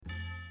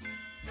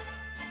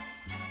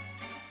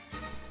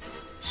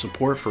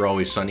Support for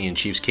Always Sunny in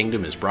Chiefs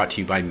Kingdom is brought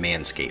to you by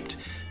Manscaped.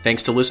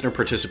 Thanks to listener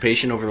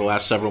participation over the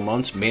last several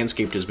months,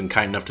 Manscaped has been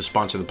kind enough to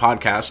sponsor the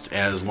podcast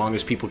as long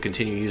as people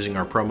continue using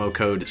our promo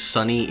code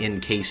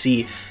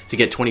SUNNYINKC to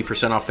get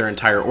 20% off their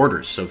entire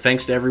orders. So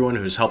thanks to everyone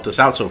who's helped us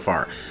out so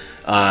far.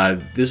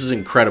 This is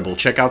incredible.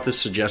 Check out this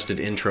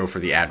suggested intro for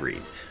the ad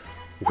read.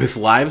 With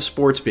live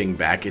sports being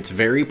back, it's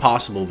very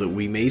possible that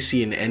we may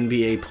see an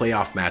NBA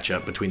playoff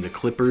matchup between the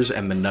Clippers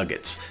and the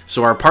Nuggets.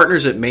 So our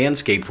partners at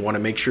Manscaped want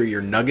to make sure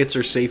your Nuggets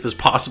are safe as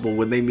possible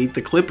when they meet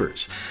the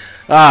Clippers.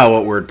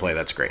 What wordplay,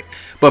 that's great.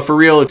 But for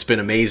real, it's been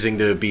amazing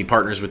to be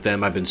partners with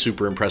them. I've been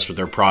super impressed with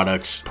their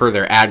products. Per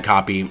their ad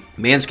copy,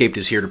 Manscaped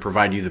is here to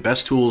provide you the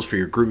best tools for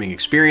your grooming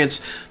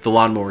experience. The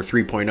Lawnmower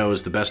 3.0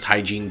 is the best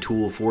hygiene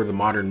tool for the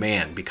modern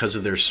man. Because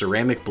of their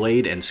ceramic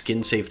blade and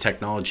skin-safe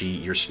technology,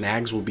 your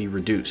snags will be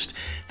reduced.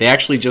 They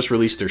actually just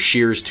released their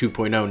Shears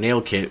 2.0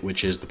 nail kit,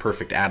 which is the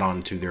perfect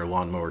add-on to their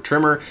lawnmower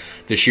trimmer.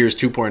 The Shears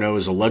 2.0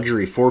 is a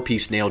luxury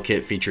 4-piece nail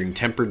kit featuring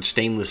tempered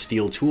stainless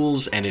steel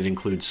tools, and it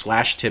includes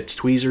slash-tipped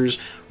tweezers,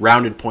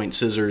 rounded point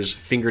scissors,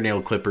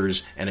 fingernail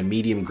clippers, and a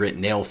medium grit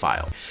nail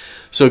file.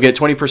 So get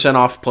 20%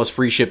 off plus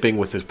free shipping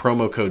with the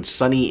promo code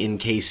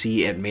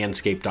SUNNYINKC at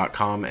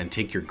manscaped.com and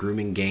take your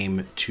grooming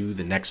game to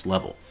the next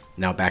level.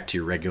 Now back to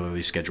your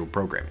regularly scheduled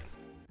programming.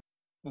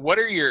 What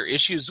are your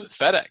issues with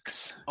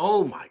FedEx?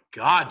 Oh my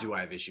God, do I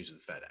have issues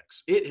with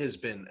FedEx. It has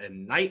been a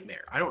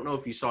nightmare. I don't know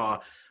if you saw,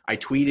 I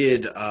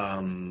tweeted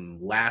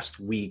last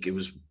week, it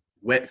was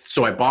wet.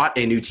 So I bought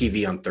a new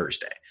TV on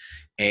Thursday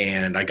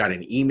and I got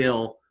an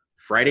email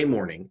Friday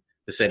morning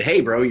that said,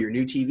 "Hey bro, your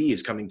new TV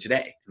is coming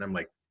today." And I'm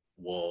like,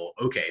 well,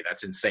 okay,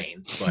 that's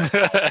insane,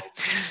 but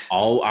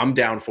I'm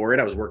down for it.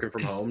 I was working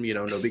from home,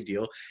 no big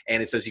deal.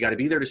 And it says you got to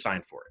be there to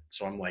sign for it.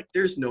 So I'm like,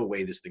 there's no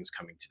way this thing's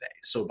coming today.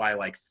 So by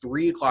like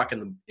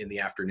 3:00 in the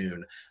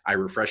afternoon, I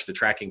refreshed the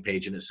tracking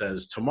page and it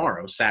says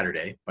tomorrow,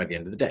 Saturday, by the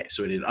end of the day.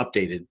 So it had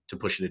updated to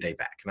push it a day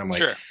back. And I'm like,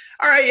 sure.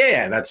 All right,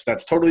 yeah, that's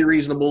totally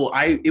reasonable.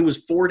 It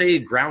was 4-day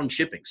ground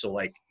shipping. So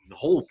like the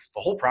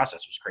whole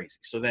process was crazy.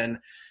 So then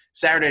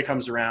Saturday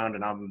comes around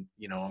and I'm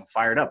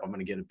fired up. I'm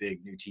going to get a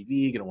big new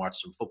TV, going to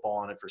watch some football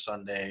on it for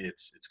Sunday.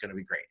 It's going to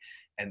be great.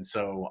 And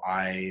so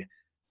I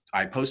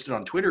posted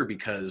on Twitter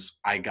because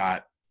I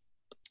got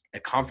a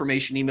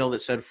confirmation email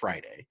that said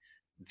Friday.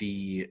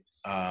 The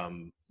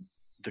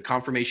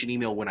confirmation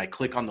email, when I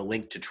click on the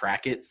link to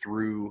track it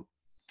through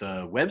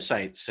the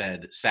website,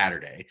 said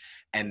Saturday.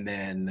 And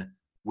then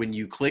when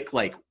you click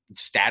like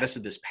status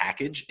of this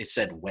package, it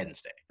said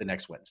Wednesday, the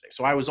next Wednesday.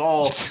 So I was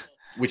all...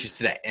 which is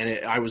today.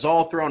 And I was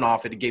all thrown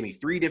off. It gave me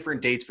 3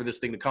 different dates for this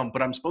thing to come,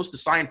 but I'm supposed to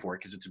sign for it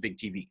because it's a big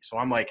TV. So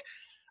I'm like,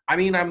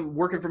 I'm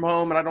working from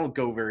home and I don't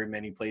go very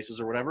many places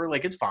or whatever.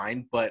 Like, it's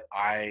fine, but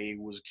I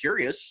was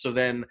curious. So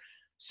then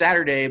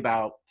Saturday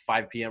about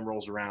 5 p.m.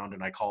 rolls around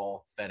and I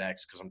call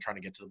FedEx because I'm trying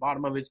to get to the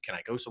bottom of it. Can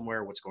I go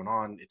somewhere? What's going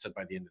on? It said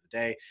by the end of the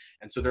day.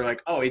 And so they're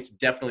like, oh, it's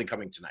definitely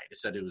coming tonight. It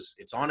said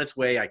it's on its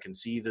way. I can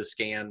see the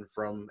scan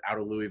from out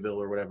of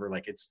Louisville or whatever.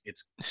 Like it's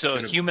so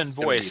a human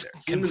voice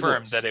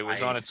confirmed that it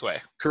was on its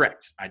way.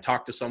 Correct. I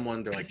talked to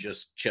someone. They're like,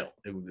 just chill.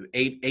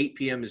 8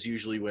 p.m. is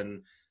usually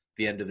when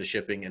the end of the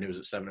shipping, and it was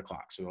at 7:00.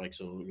 So they're like,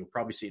 so you'll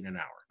probably see it in an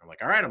hour. I'm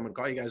like, all right, I'm going to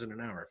call you guys in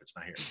an hour if it's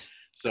not here.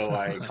 So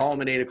I call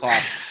them at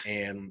 8:00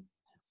 and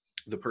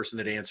the person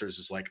that answers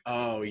is like,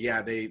 oh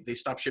yeah, they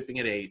stopped shipping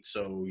at 8,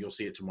 so you'll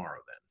see it tomorrow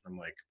then. I'm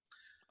like,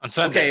 on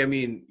Sunday.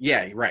 Okay,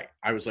 yeah, right.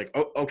 I was like,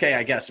 oh, okay,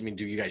 I guess.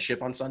 Do you guys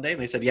ship on Sunday?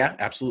 And they said, yeah,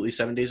 absolutely,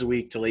 7 days a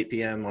week till 8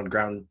 p.m. on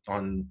ground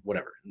on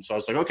whatever. And so I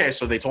was like, okay.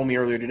 So they told me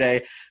earlier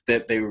today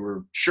that they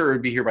were sure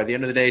it'd be here by the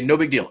end of the day. No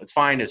big deal. It's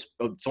fine. It's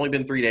only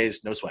been 3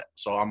 days, no sweat.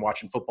 So I'm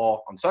watching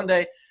football on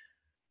Sunday,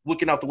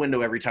 looking out the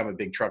window every time a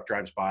big truck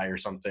drives by or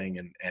something,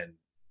 and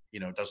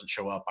it doesn't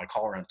show up. I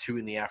call around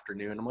 2 p.m.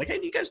 I'm like, hey,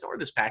 do you guys know where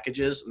this package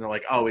is? And they're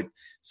like, oh, it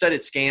said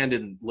it scanned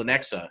in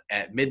Lenexa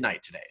at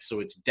midnight today. So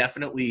it's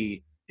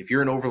definitely, if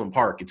you're in Overland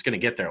Park, it's going to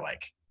get there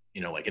like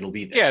it'll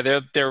be there. Yeah,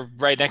 they're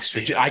right next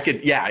to each other.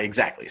 Yeah,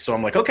 exactly. So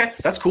I'm like, okay,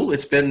 that's cool.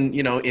 It's been,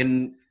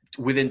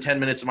 within 10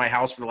 minutes of my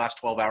house for the last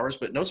 12 hours,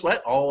 but no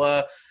sweat.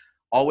 I'll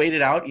wait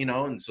it out,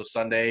 and so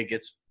Sunday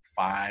gets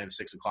 5,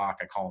 6 o'clock.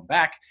 I call them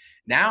back.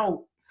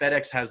 Now,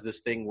 FedEx has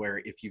this thing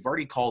where if you've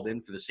already called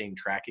in for the same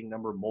tracking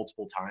number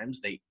multiple times,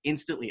 they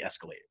instantly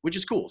escalate it, which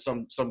is cool.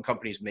 Some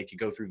companies make you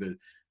go through the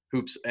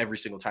hoops every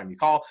single time you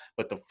call,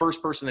 but the first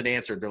person that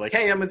answered, they're like,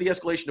 hey, I'm at the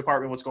escalation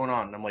department. What's going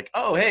on? And I'm like,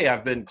 oh, hey,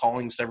 I've been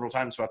calling several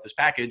times about this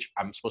package.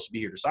 I'm supposed to be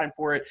here to sign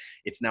for it.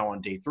 It's now on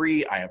day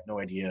 3. I have no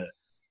idea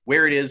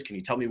where it is. Can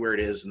you tell me where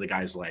it is? And the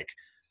guy's like,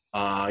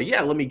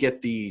 yeah, let me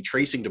get the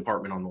tracing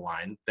department on the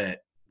line that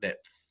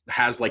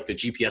has like the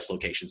GPS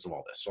locations of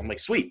all this. So I'm like,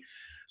 sweet.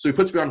 So he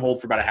puts me on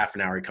hold for about a half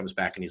an hour. He comes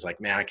back and he's like,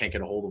 man, I can't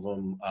get a hold of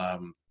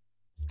them.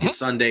 It's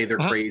Sunday. They're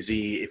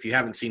crazy. If you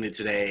haven't seen it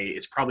today,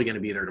 it's probably going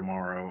to be there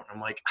tomorrow.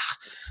 I'm like,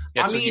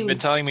 that's what you've been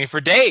telling me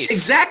for days.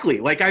 Exactly.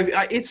 Like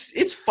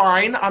it's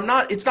fine.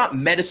 It's not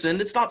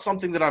medicine. It's not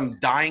something that I'm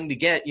dying to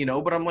get,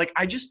 but I'm like,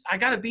 I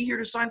got to be here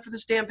to sign for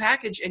this damn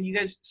package. And you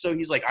guys, so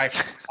he's like,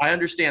 I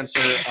understand,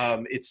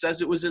 sir. It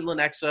says it was in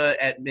Lenexa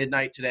at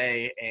midnight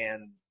today.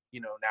 And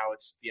now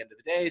it's the end of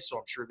the day, so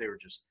I'm sure they were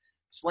just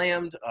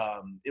slammed.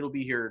 It'll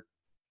be here,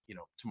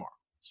 tomorrow.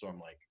 So I'm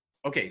like,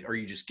 okay, are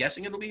you just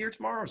guessing it'll be here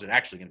tomorrow, or is it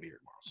actually going to be here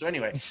tomorrow? So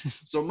anyway,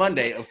 so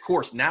Monday, of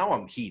course, now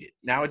I'm heated.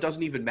 Now it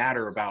doesn't even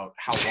matter about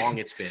how long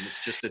it's been. It's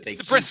just that it's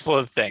the principle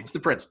of the thing. It's the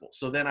principle.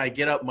 So then I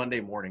get up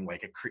Monday morning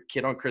like a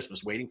kid on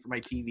Christmas waiting for my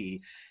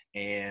TV,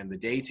 and the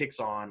day ticks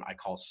on. I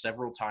call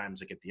several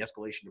times. I get the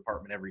escalation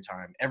department every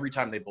time. Every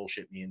time they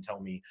bullshit me and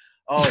tell me,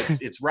 oh,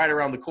 it's right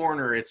around the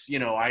corner. It's,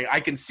 I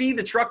can see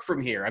the truck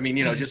from here. I mean,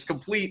 just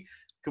complete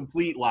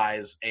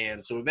lies.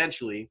 And so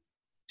eventually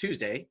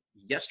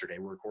yesterday,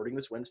 we're recording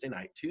this Wednesday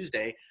night,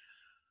 Tuesday,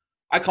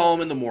 I call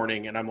him in the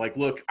morning and I'm like,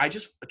 look,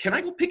 can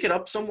I go pick it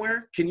up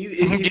somewhere? Can you,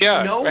 if you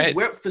know right.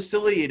 What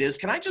facility it is,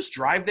 can I just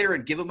drive there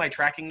and give them my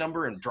tracking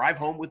number and drive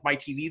home with my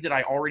TV that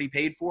I already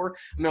paid for?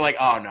 And they're like,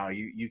 oh no,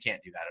 you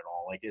can't do that at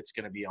all. Like, it's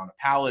going to be on a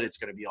pallet. It's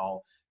going to be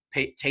all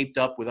taped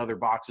up with other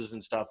boxes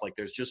and stuff. Like,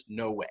 there's just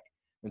no way.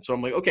 And so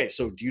I'm like, okay,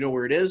 so do you know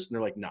where it is? And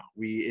they're like, no,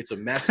 it's a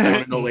mess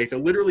down in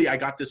Olathe. Literally, I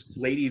got this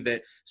lady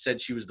that said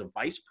she was the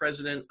vice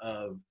president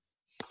of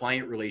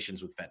client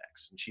relations with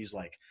FedEx. And she's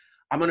like,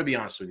 I'm going to be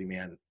honest with you,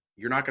 man.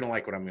 You're not going to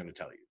like what I'm going to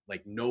tell you.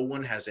 Like, no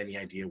one has any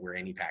idea where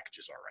any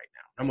packages are right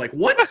now. I'm like,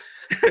 what?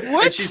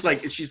 What? And she's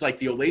like,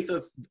 the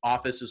Olathe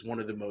office is one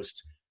of the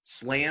most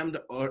slammed,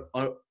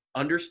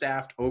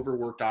 understaffed,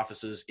 overworked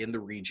offices in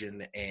the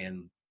region.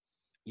 And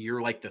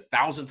you're like the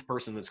 1,000th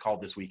person that's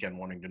called this weekend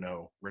wanting to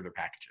know where their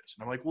package is.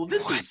 And I'm like, well,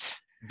 this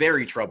is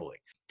very troubling.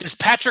 Does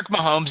Patrick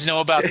Mahomes know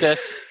about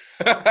this?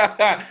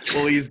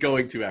 Well, he's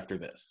going to after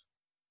this.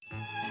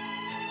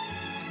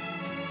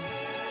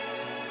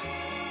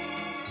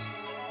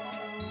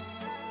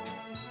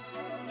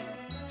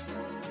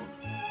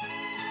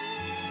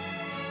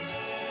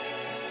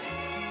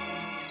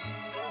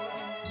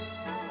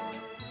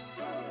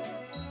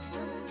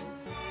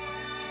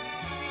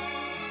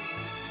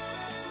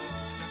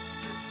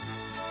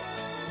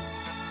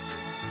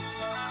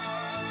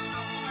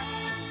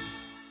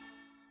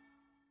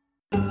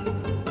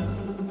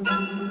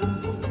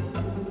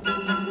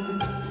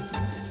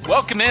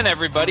 Welcome in,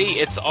 everybody.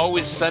 It's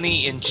always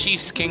sunny in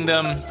Chiefs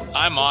Kingdom.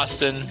 I'm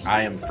Austin.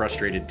 I am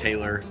frustrated,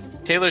 Taylor.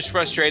 Taylor's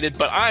frustrated,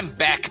 but I'm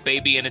back,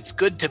 baby, and it's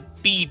good to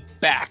be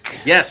back.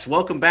 Yes,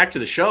 welcome back to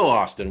the show,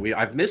 Austin.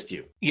 I've missed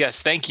you.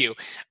 Yes, thank you.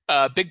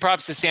 Big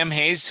props to Sam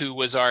Hayes, who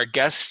was our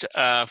guest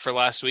for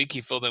last week.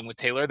 He filled in with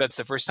Taylor. That's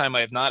the first time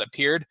I have not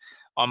appeared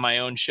on my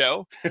own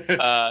show.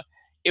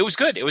 It was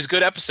good. It was a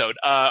good episode.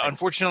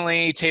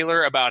 Unfortunately,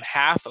 Taylor, about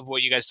half of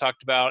what you guys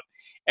talked about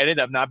ended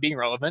up not being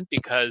relevant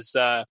because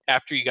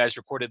after you guys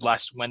recorded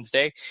last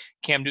Wednesday,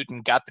 Cam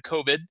Newton got the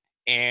COVID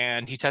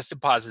and he tested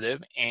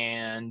positive,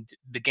 and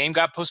the game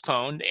got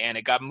postponed and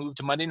it got moved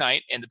to Monday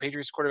night, and the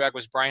Patriots quarterback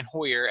was Brian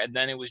Hoyer, and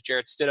then it was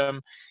Jarrett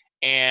Stidham.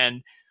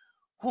 And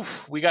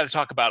we got to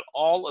talk about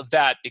all of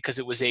that because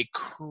it was a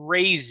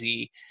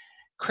crazy,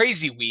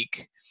 crazy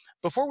week.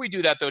 Before we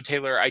do that, though,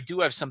 Taylor, I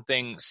do have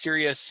something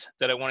serious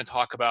that I want to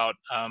talk about.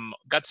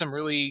 Got some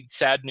really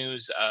sad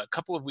news a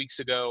couple of weeks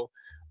ago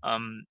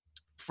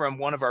from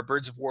one of our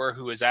birds of war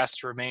who is asked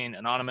to remain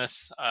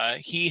anonymous.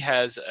 He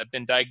has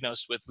been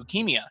diagnosed with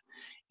leukemia.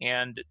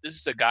 And this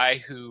is a guy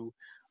who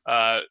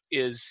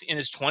is in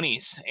his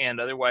 20s and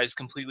otherwise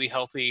completely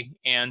healthy.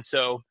 And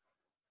so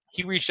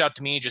he reached out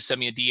to me, just sent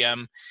me a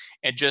DM,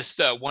 and just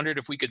wondered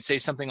if we could say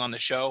something on the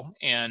show.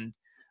 And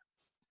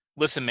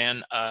listen,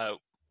 man,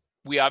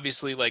 we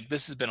obviously,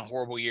 this has been a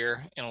horrible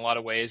year in a lot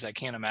of ways. I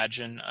can't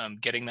imagine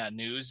getting that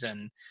news,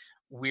 and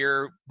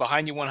we're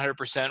behind you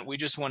 100%. We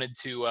just wanted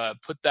to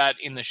put that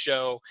in the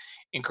show,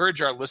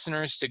 encourage our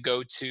listeners to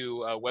go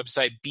to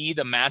website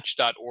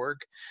bethematch.org.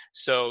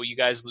 So you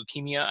guys,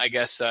 leukemia, I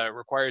guess,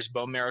 requires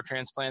bone marrow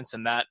transplants,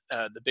 and that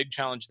the big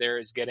challenge there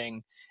is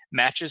getting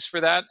matches for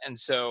that. And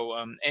so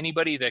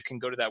anybody that can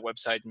go to that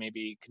website and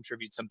maybe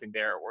contribute something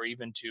there, or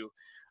even to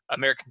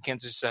American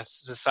Cancer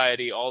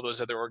Society, all those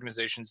other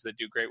organizations that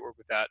do great work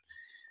with that.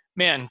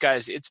 Man,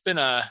 guys, it's been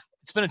a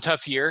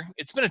tough year.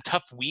 It's been a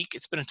tough week.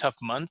 It's been a tough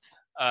month.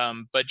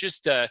 But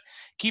just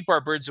keep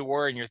our birds of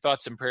war in your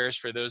thoughts and prayers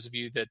for those of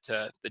you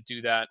that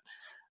do that.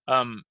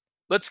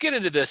 Let's get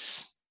into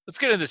this. Let's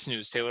get into this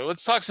news, Taylor.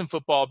 Let's talk some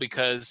football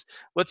because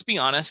let's be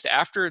honest.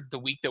 After the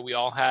week that we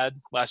all had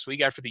last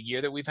week, after the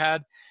year that we've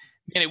had,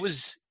 man, it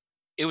was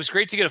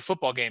great to get a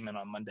football game in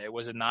on Monday,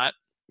 was it not?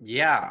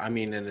 Yeah, I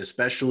mean, and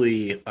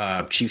especially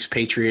Chiefs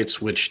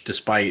Patriots, which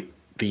despite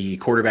the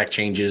quarterback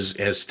changes,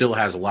 still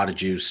has a lot of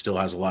juice, still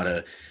has a lot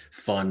of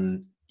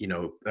fun.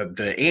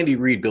 The Andy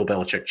Reid, Bill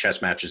Belichick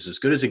chess match is as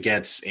good as it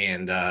gets.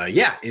 And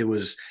it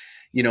was,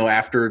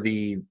 after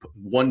the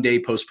 1 day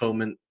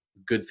postponement,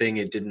 good thing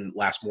it didn't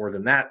last more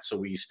than that. So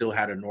we still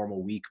had a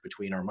normal week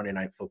between our Monday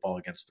Night Football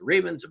against the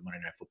Ravens and Monday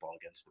Night Football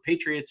against the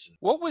Patriots.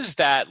 What was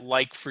that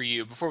like for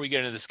you before we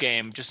get into this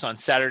game, just on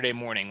Saturday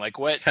morning? Like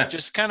what,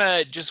 just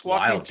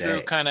walk me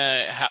through kind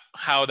of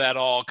how that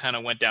all kind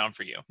of went down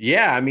for you.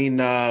 Yeah. I mean,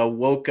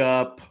 woke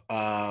up,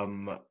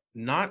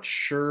 Not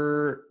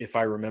sure if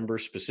I remember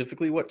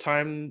specifically what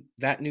time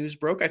that news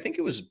broke. I think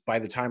it was by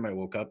the time I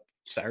woke up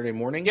Saturday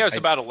morning. Yeah, it was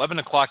about 11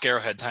 o'clock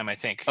Arrowhead time, I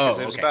think, because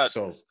Oh, it was okay. about,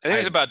 So I think it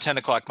was about 10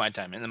 o'clock my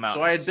time in the mountains.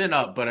 So I had been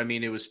up, but I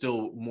mean, it was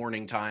still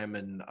morning time,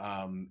 and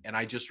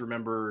I just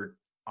remember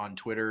on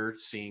Twitter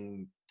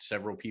seeing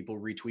several people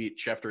retweet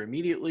Schefter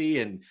immediately,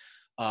 and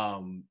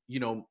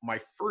my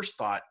first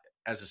thought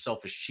as a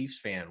selfish Chiefs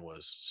fan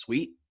was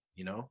sweet,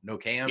 no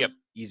Cam, Yep.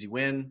 easy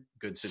win,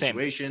 good Same.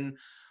 situation,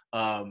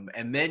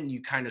 and then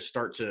you kind of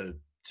start to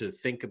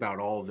think about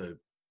all the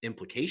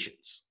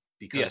implications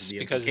because of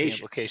the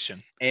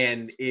implication.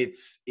 And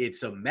it's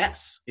a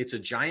mess. It's a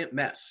giant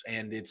mess.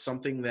 And it's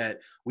something that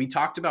we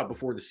talked about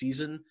before the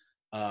season,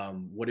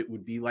 what it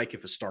would be like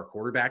if a star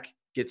quarterback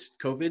gets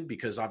COVID,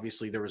 because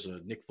obviously there was a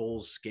Nick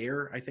Foles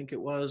scare, I think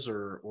it was,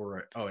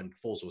 and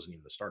Foles wasn't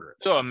even the starter.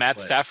 Matt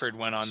Stafford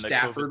went on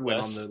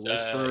the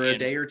list for a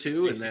day or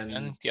two, and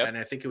then yep. and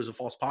I think it was a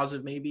false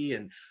positive maybe.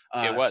 And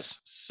it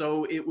was.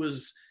 So it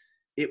was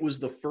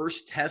the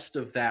first test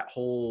of that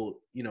whole,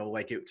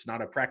 like it's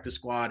not a practice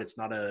squad. It's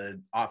not a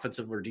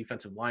offensive or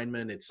defensive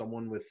lineman. It's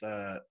someone with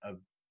a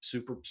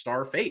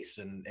superstar face.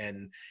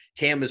 And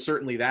Cam is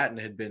certainly that and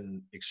had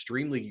been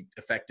extremely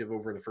effective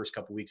over the first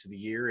couple of weeks of the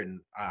year.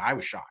 And I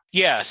was shocked.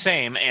 Yeah,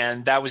 same.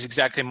 And that was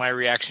exactly my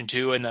reaction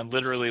too. And then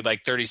literally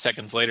like 30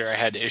 seconds later, I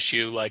had to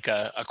issue like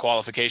a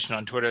qualification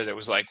on Twitter that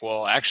was like,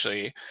 well,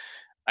 actually,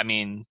 I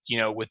mean,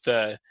 with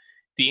the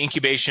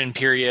incubation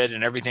period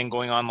and everything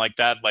going on like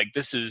that, like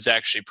this is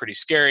actually pretty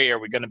scary. Are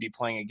we going to be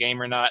playing a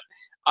game or not?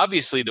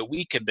 Obviously, the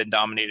week had been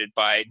dominated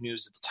by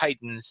news of the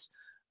Titans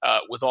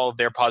with all of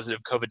their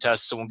positive COVID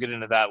tests. So we'll get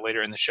into that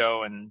later in the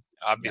show. And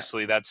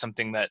obviously, that's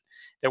something that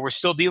we're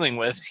still dealing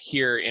with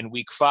here in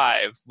week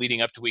 5,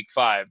 leading up to week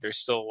 5. There's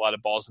still a lot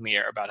of balls in the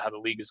air about how the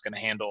league is going to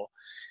handle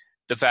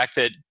the fact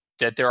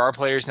that there are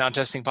players now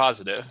testing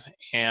positive.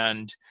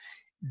 And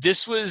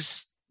this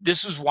was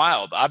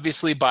wild.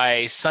 Obviously,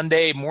 by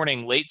Sunday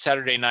morning, late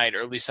Saturday night,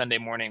 early Sunday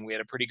morning, we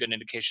had a pretty good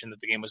indication that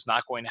the game was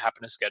not going to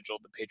happen as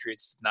scheduled. The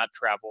Patriots did not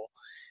travel.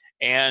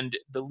 And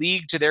the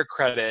league, to their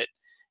credit,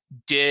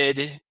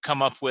 did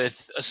come up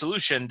with a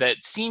solution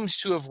that seems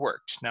to have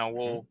worked. Now,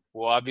 we'll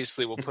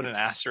put an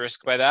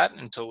asterisk by that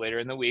until later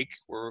in the week.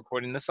 We're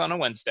recording this on a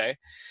Wednesday.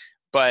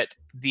 But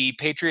the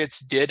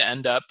Patriots did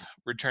end up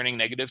returning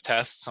negative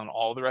tests on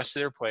all the rest of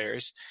their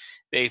players.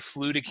 They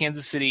flew to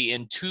Kansas City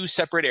in 2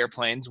 separate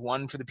airplanes,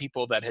 one for the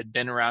people that had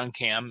been around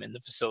Cam in the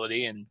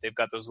facility, and they've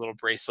got those little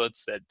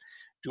bracelets that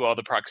do all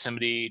the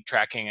proximity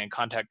tracking and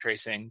contact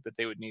tracing that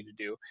they would need to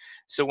do.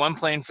 So one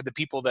plane for the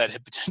people that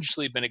had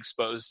potentially been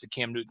exposed to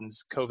Cam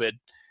Newton's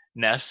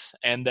COVID-ness,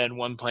 and then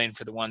one plane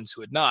for the ones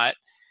who had not,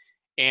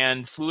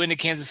 and flew into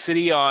Kansas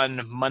City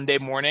on Monday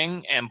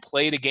morning and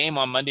played a game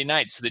on Monday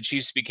night. So the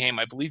Chiefs became,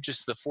 I believe,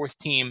 just the 4th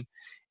team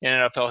in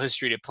NFL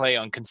history to play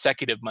on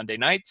consecutive Monday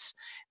nights.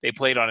 They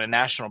played on a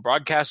national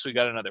broadcast. We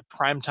got another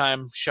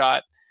primetime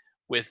shot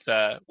with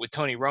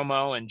Tony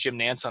Romo and Jim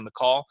Nantz on the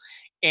call.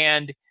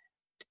 And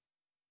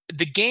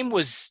the game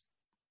was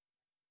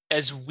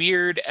as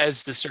weird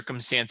as the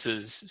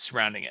circumstances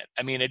surrounding it.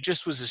 I mean, it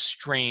just was a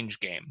strange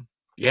game.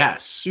 Yeah,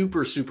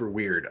 super, super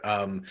weird.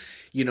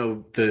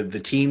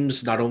 The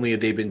teams, not only have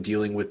they been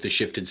dealing with the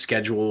shifted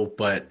schedule,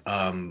 but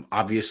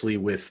obviously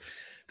with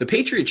the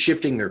Patriots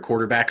shifting their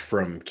quarterback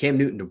from Cam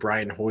Newton to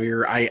Brian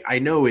Hoyer, I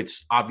know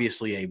it's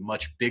obviously a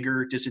much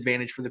bigger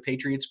disadvantage for the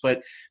Patriots,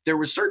 but there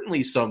was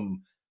certainly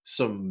some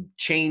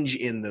change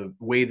in the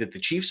way that the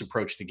Chiefs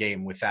approached the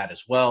game with that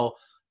as well.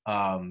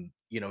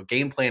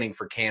 Game planning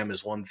for Cam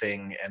is one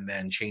thing, and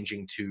then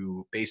changing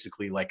to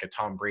basically like a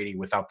Tom Brady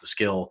without the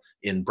skill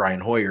in Brian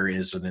Hoyer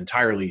is an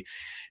entirely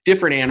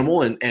different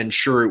animal. And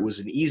sure, it was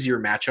an easier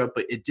matchup,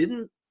 but it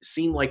didn't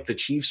seem like the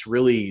Chiefs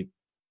really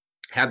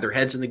had their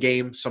heads in the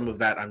game. Some of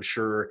that, I'm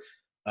sure,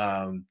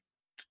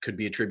 could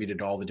be attributed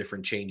to all the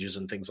different changes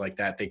and things like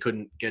that. They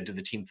couldn't get to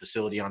the team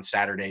facility on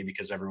Saturday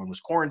because everyone was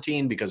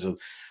quarantined because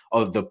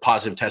of the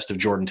positive test of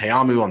Jordan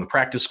Ta'amu on the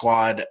practice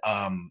squad.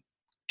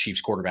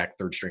 Chiefs quarterback,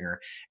 3rd stringer.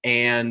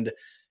 And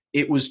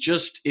it was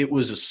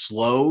a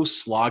slow,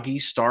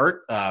 sloggy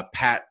start.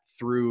 Pat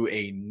threw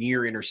a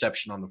near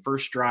interception on the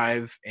first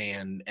drive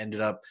and ended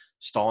up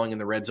stalling in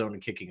the red zone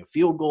and kicking a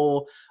field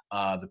goal.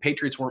 The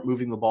Patriots weren't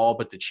moving the ball,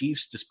 but the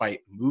Chiefs, despite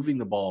moving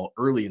the ball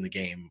early in the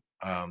game,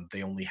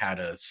 they only had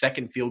a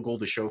second field goal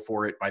to show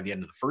for it by the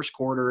end of the first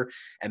quarter.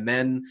 And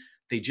then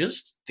they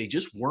just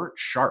weren't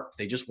sharp.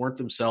 They just weren't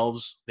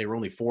themselves. They were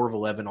only 4 of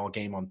 11 all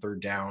game on 3rd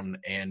down.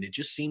 And it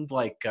just seemed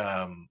like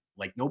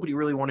nobody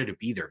really wanted to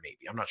be there.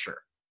 Maybe, I'm not sure.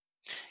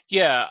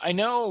 Yeah, I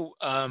know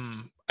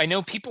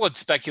people had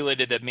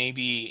speculated that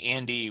maybe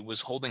Andy was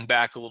holding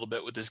back a little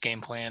bit with his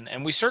game plan.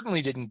 And we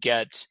certainly didn't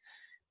get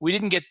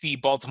the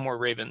Baltimore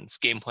Ravens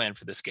game plan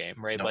for this game,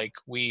 right? No. Like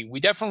we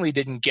definitely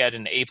didn't get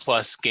an A+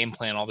 game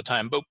plan all the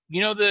time, but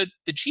the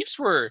Chiefs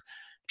were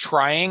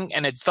trying,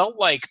 and it felt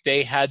like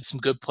they had some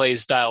good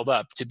plays dialed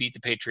up to beat the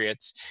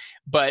Patriots,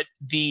 but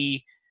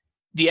the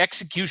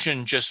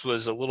execution just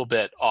was a little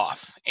bit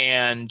off.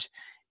 And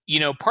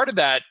part of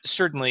that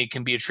certainly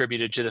can be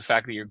attributed to the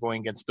fact that you're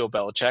going against Bill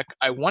Belichick.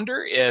 I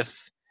wonder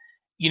if,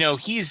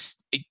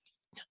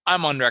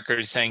 I'm on record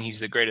as saying he's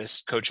the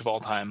greatest coach of all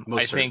time.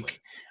 Most certainly.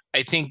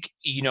 I think,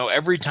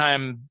 every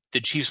time the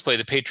Chiefs play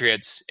the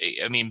Patriots,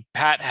 I mean,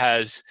 Pat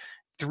has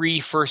 3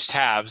 first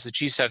halves. The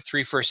Chiefs have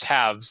 3 first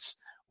halves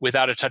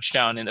without a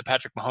touchdown in the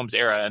Patrick Mahomes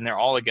era, and they're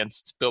all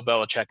against Bill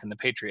Belichick and the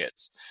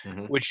Patriots,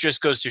 which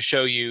just goes to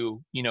show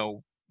you,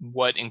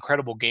 what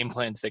incredible game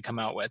plans they come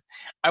out with.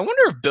 I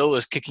wonder if Bill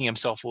is kicking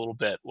himself a little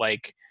bit,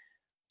 like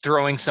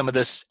throwing some of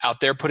this out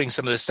there, putting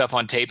some of this stuff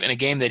on tape in a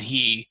game that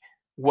he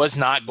was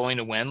not going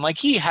to win. Like,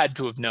 he had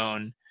to have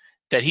known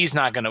that he's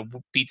not going to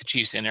beat the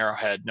Chiefs in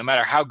Arrowhead, no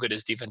matter how good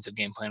his defensive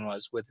game plan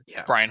was with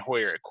Brian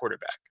Hoyer at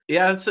quarterback.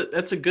 Yeah,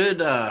 that's a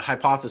good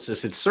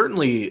hypothesis. It's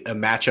certainly a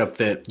matchup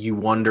that you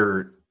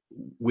wonder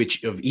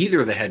which of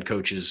either of the head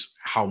coaches,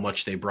 how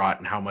much they brought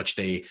and how much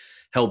they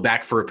held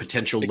back for a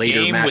potential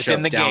later matchup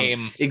within the down.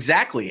 Game.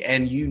 Exactly.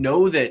 And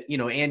that,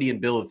 Andy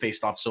and Bill have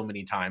faced off so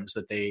many times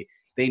that they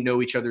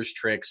know each other's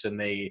tricks, and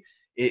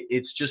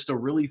it's just a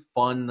really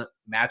fun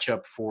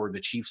matchup for the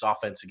Chiefs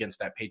offense against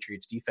that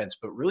Patriots defense.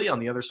 But really, on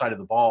the other side of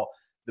the ball,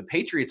 the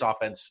Patriots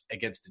offense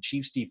against the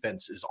Chiefs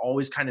defense is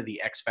always kind of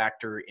the X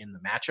factor in the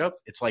matchup.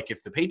 It's like,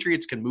 if the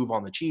Patriots can move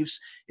on the Chiefs,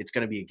 it's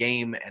going to be a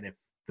game. And if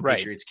the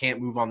Patriots can't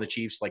move on the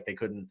Chiefs like they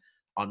couldn't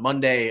on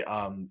Monday,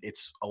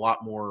 it's a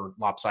lot more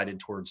lopsided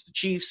towards the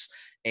Chiefs.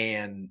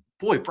 And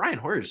boy, Brian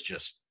Hoyer's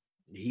just,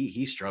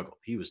 he struggled.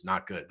 He was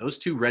not good. Those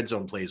 2 red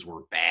zone plays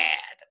were bad.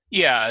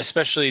 Yeah,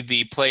 especially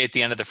the play at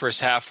the end of the first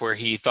half where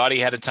he thought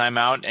he had a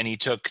timeout and he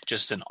took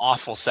just an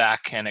awful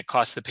sack, and it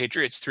cost the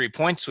Patriots 3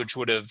 points, which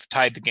would have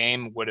tied the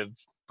game, would have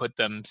put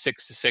them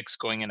 6-6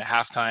 going into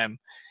halftime.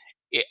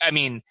 I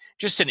mean,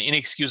 just an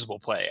inexcusable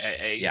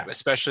play,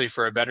 especially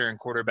for a veteran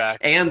quarterback.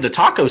 And the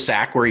taco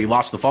sack where he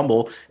lost the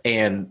fumble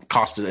and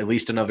cost at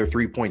least another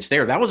 3 points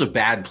there. That was a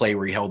bad play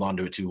where he held on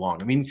to it too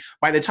long. I mean,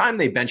 by the time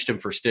they benched him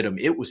for Stidham,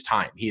 it was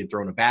time. He had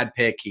thrown a bad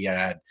pick. He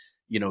had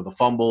the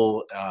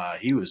fumble.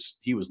 He was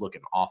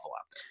looking awful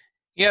out there.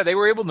 Yeah, they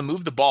were able to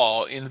move the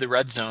ball into the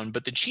red zone,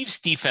 but the Chiefs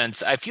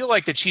defense, I feel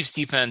like the Chiefs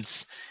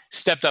defense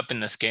stepped up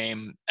in this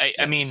game.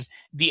 I mean,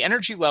 the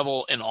energy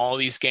level in all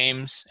these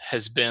games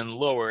has been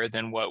lower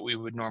than what we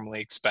would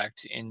normally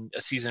expect in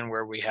a season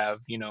where we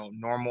have,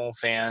 normal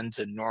fans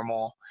and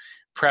normal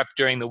prep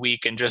during the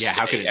week, and just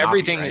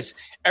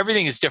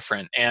everything is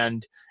different.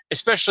 And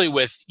especially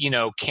with,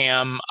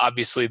 Cam,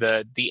 obviously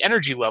the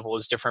energy level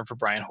is different for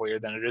Brian Hoyer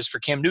than it is for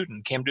Cam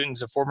Newton. Cam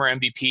Newton's a former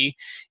MVP.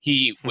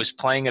 He was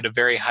playing at a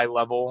very high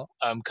level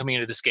coming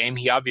into this game.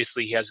 He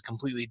has a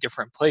completely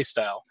different play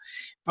style.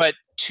 But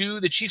to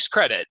the Chiefs'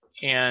 credit,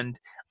 and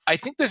I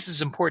think this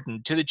is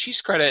important, to the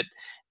Chiefs' credit,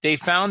 they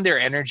found their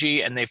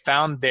energy and they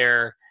found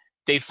their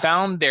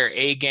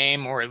A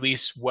game, or at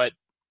least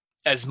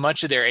as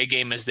much of their A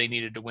game as they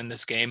needed to win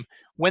this game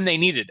when they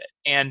needed it.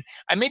 And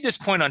I made this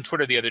point on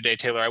Twitter the other day,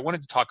 Taylor. I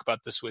wanted to talk about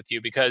this with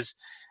you because,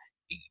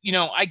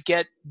 I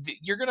get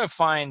you're going to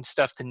find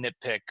stuff to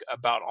nitpick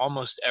about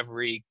almost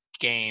every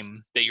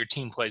game that your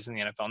team plays in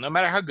the NFL, no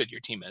matter how good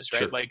your team is, right?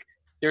 Sure. Like,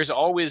 there's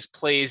always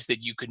plays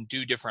that you can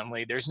do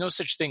differently. There's no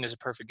such thing as a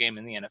perfect game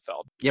in the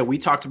NFL. Yeah, we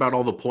talked about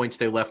all the points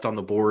they left on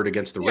the board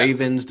against the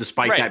Ravens,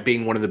 despite that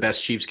being one of the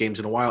best Chiefs games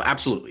in a while.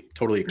 Absolutely.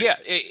 Totally agree. Yeah,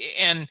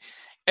 and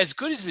as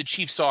good as the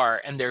Chiefs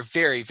are, and they're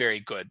very,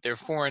 very good, they're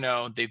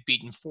 4-0, they've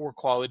beaten 4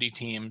 quality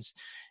teams,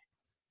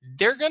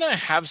 they're going to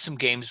have some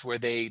games where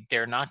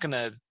they're not going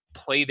to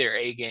play their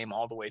A game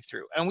all the way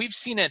through. And we've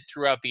seen it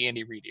throughout the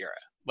Andy Reid era.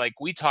 Like,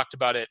 we talked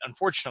about it,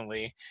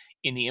 unfortunately,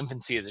 in the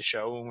infancy of the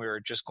show when we were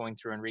just going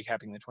through and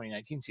recapping the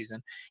 2019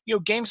 season.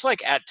 Games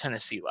like at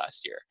Tennessee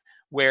last year,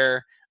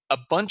 where a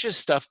bunch of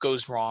stuff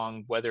goes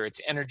wrong, whether it's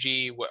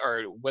energy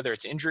or whether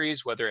it's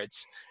injuries, whether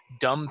it's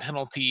dumb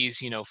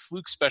penalties,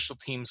 fluke special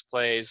teams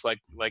plays,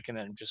 and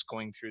then just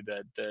going through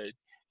the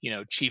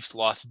Chiefs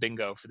lost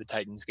bingo for the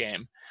Titans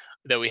game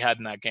that we had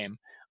in that game.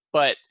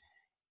 But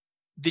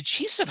the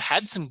Chiefs have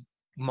had some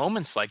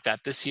moments like that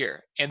this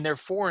year, and they're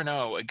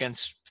 4-0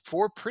 against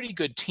 4 pretty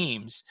good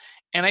teams.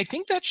 And I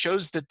think that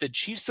shows that the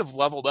Chiefs have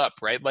leveled up,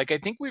 right? Like, I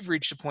think we've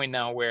reached a point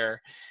now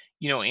where,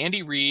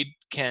 Andy Reid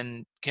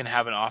can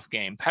have an off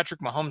game.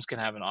 Patrick Mahomes can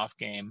have an off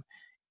game.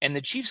 And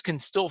the Chiefs can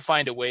still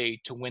find a way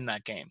to win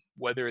that game,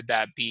 whether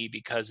that be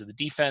because of the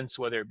defense,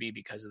 whether it be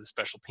because of the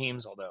special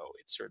teams, although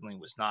it certainly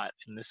was not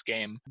in this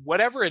game.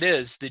 Whatever it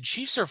is, the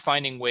Chiefs are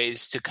finding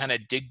ways to kind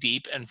of dig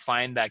deep and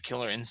find that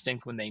killer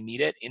instinct when they need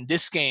it. In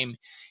this game,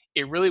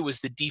 it really was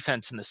the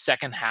defense in the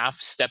second half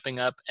stepping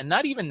up and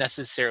not even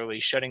necessarily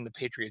shutting the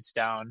Patriots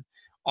down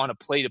on a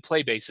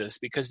play-to-play basis,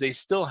 because they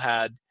still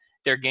had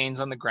their gains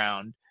on the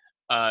ground,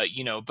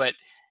 but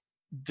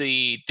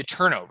the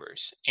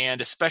turnovers,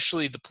 and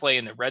especially the play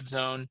in the red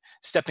zone,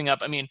 stepping up.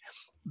 I mean,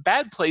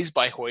 bad plays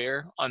by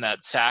Hoyer on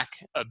that sack,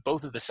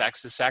 both of the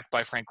sacks, the sack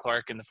by Frank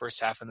Clark in the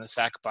first half and the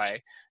sack by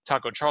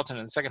Taco Charlton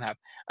in the second half.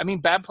 I mean,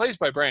 bad plays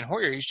by Brian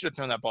Hoyer. He should have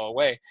thrown that ball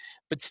away.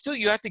 But still,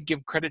 you have to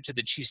give credit to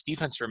the Chiefs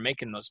defense for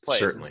making those plays.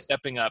 Certainly. And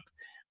stepping up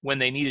when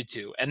they needed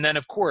to. And then,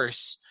 of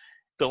course,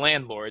 the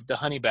landlord, the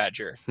Honey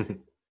Badger,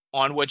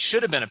 on what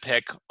should have been a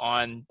pick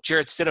on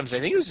Jarrett Stidham's. I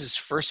think it was his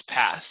first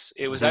pass.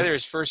 It was either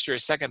his first or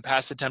his second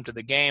pass attempt of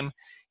the game.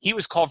 He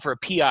was called for a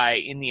PI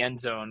in the end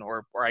zone,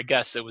 or I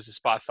guess it was a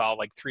spot foul,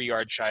 like 3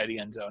 yards shy of the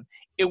end zone.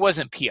 It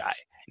wasn't PI.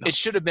 No. It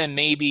should have been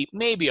maybe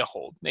a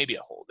hold.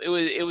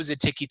 It was a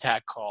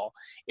ticky-tack call.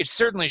 It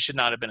certainly should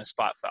not have been a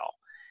spot foul.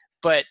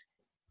 But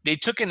they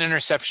took an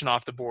interception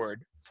off the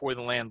board for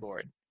the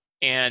landlord,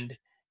 and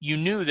you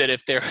knew that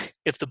if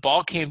the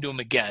ball came to him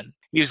again,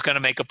 he was going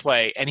to make a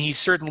play, and he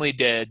certainly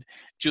did.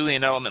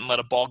 Julian Edelman let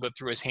a ball go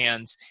through his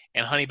hands,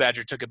 and Honey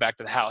Badger took it back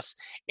to the house.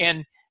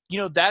 And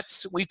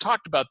we've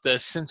talked about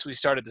this since we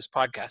started this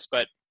podcast,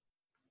 but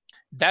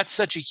that's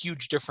such a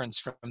huge difference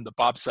from the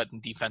Bob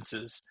Sutton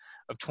defenses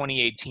of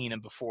 2018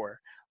 and before.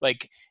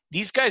 Like,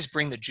 these guys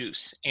bring the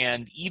juice,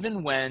 and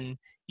even when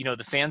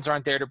the fans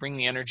aren't there to bring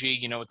the energy.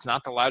 It's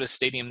not the loudest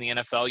stadium in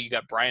the NFL. You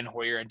got Brian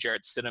Hoyer and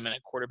Jarrett Stidham in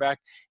at quarterback.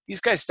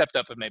 These guys stepped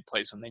up and made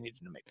plays when they needed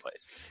to make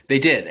plays. They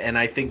did, and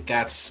I think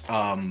that's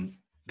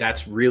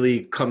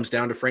really comes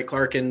down to Frank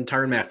Clark and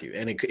Tyrann Mathieu.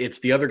 And it's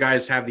the other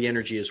guys have the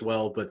energy as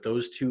well, but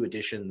those two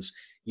additions,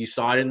 you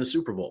saw it in the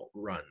Super Bowl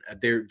run.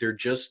 They're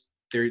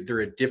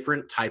a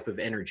different type of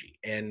energy,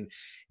 and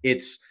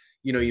it's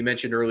you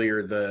mentioned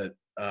earlier the.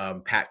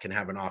 Pat can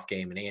have an off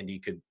game and Andy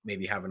could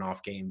maybe have an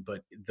off game,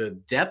 but the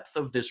depth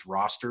of this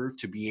roster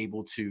to be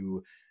able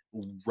to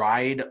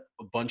ride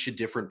a bunch of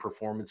different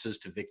performances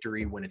to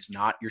victory when it's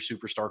not your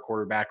superstar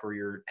quarterback or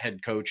your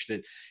head coach,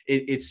 that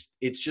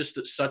it's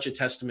just such a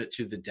testament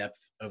to the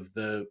depth of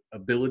the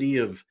ability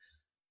of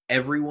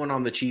everyone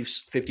on the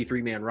Chiefs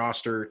 53-man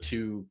roster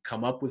to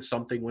come up with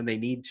something when they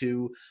need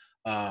to.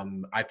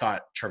 I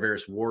thought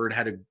Charvarius Ward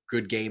had a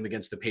good game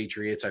against the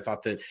Patriots. I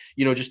thought that,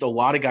 just a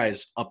lot of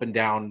guys up and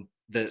down.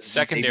 The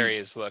secondary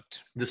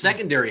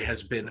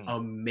has been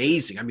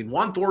amazing. I mean,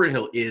 Juan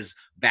Thornhill is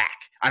back.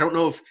 I don't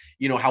know if,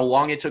 how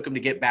long it took him to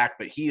get back,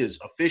 but he is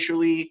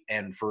officially,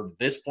 and for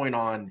this point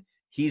on,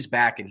 he's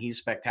back and he's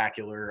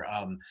spectacular.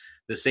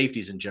 The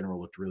safeties in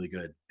general looked really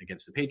good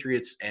against the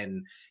Patriots.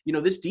 And,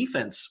 this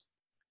defense,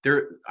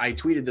 I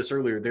tweeted this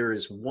earlier, there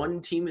is one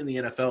team in the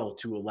NFL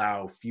to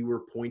allow fewer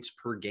points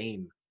per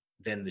game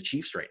than the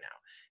Chiefs right now.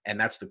 And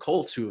that's the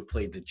Colts, who have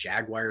played the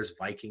Jaguars,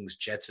 Vikings,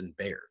 Jets, and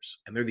Bears.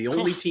 And they're the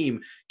only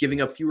team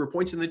giving up fewer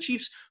points than the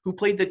Chiefs, who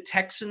played the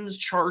Texans,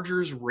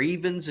 Chargers,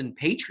 Ravens, and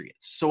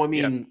Patriots. So, I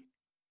mean,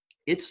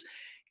 it's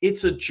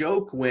a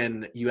joke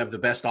when you have the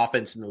best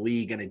offense in the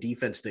league and a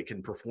defense that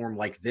can perform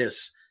like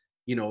this,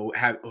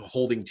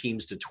 holding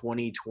teams to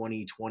 20,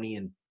 20, 20,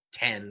 and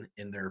 10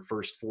 in their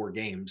first 4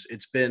 games.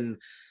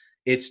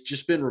 It's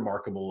just been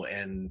remarkable,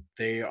 and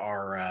they're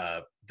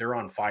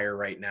on fire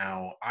right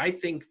now. I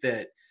think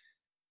that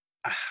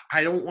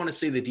I don't want to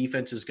say the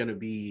defense is going to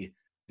be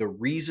the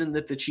reason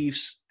that the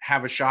Chiefs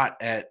have a shot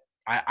at.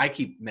 I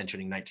keep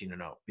mentioning 19-0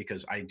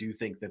 because I do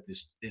think that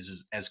this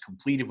is as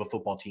complete of a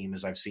football team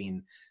as I've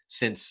seen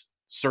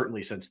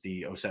certainly since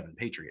the 2007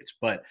 Patriots.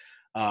 But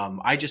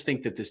I just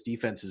think that this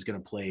defense is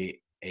going to play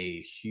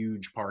a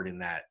huge part in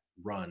that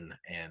run,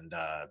 and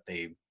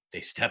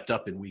they stepped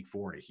up in Week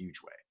 4 in a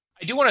huge way.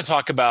 I do want to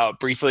talk about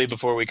briefly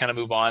before we kind of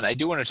move on. I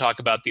do want to talk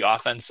about the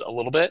offense a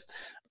little bit.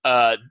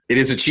 It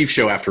is a Chiefs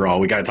show after all.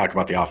 We got to talk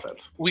about the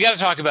offense. We got to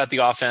talk about the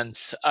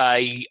offense.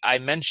 I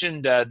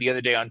mentioned the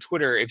other day on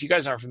Twitter, if you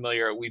guys aren't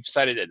familiar, we've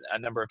cited it a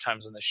number of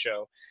times on this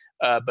show,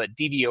 but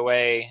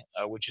DVOA,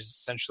 which is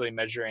essentially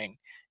measuring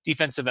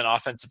defensive and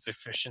offensive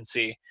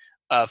efficiency,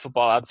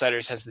 Football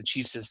Outsiders has the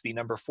Chiefs as the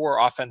number 4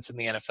 offense in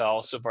the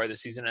NFL so far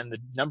this season and the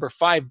number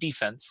 5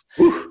 defense.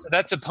 Ooh, so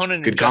that's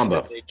opponent good adjusted.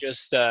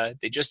 Combo.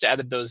 They just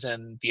added those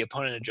in, the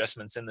opponent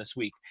adjustments in this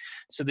week.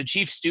 So the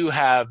Chiefs they're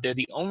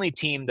the only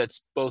team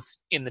that's both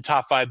in the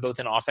top 5, both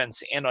in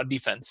offense and on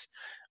defense.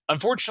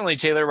 Unfortunately,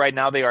 Taylor, right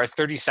now they are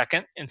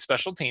 32nd in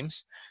special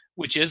teams,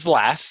 which is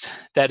last.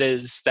 That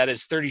is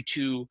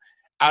 32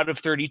 out of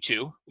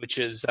 32, which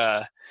is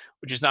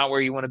not where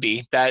you want to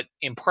be. That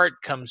in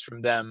part comes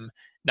from them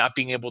not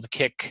being able to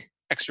kick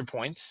extra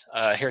points.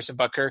 Harrison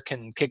Butker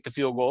can kick the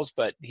field goals,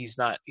 but he's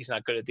not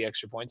good at the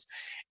extra points.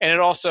 And it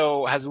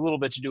also has a little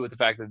bit to do with the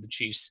fact that the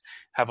Chiefs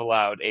have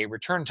allowed a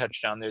return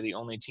touchdown. They're the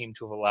only team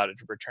to have allowed a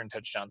return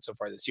touchdown so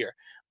far this year.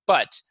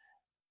 But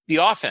the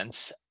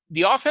offense,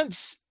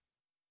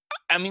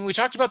 I mean, we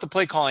talked about the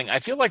play calling. I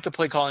feel like the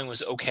play calling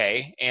was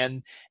okay,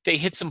 and they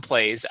hit some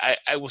plays.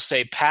 I will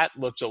say Pat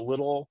looked a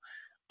little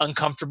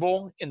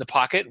uncomfortable in the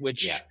pocket,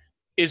 which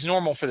is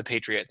normal for the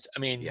Patriots. I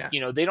mean,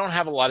 they don't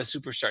have a lot of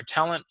superstar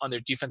talent on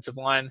their defensive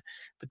line,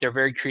 but they're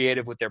very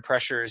creative with their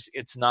pressures.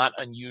 It's not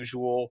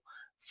unusual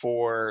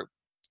for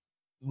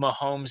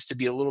Mahomes to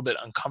be a little bit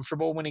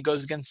uncomfortable when he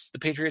goes against the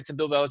Patriots and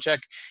Bill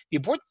Belichick. The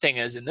important thing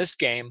is in this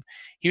game,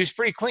 he was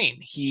pretty clean.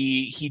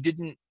 He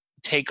didn't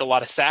take a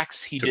lot of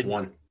sacks. He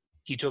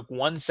took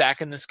 1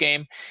 sack in this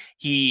game.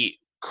 He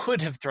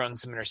could have thrown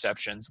some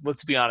interceptions.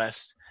 Let's be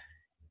honest.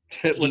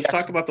 Let's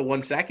talk about the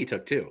 1 sack he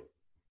took too.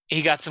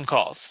 He got some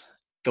calls.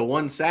 The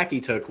 1 sack he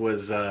took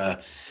was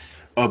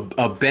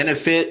a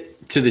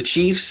benefit to the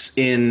Chiefs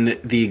in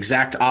the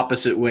exact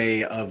opposite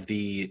way of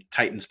the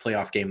Titans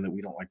playoff game that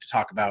we don't like to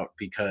talk about,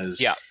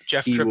 because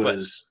Jeff Triplett.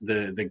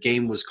 The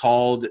game was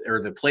called,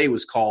 or the play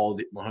was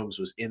called. Mahomes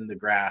was in the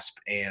grasp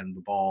and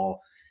the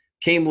ball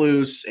came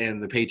loose,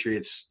 and the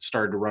Patriots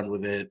started to run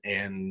with it,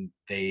 and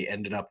they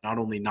ended up not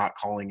only not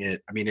calling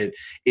it. I mean,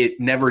 it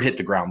never hit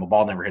the ground. The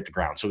ball never hit the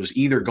ground. So it was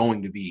either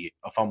going to be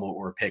a fumble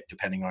or a pick,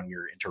 depending on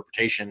your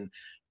interpretation,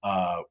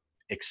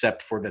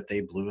 except for that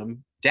they blew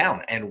him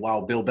down. And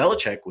while Bill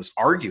Belichick was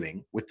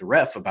arguing with the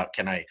ref about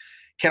can I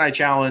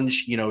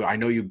challenge, I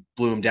know you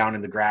blew him down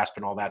in the grasp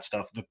and all that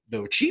stuff,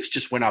 the Chiefs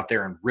just went out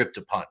there and ripped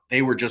a punt.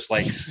 They were just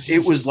like,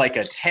 it was like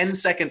a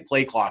 10-second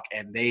play clock,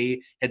 and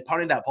they had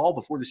punted that ball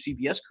before the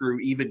CBS crew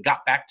even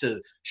got back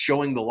to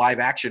showing the live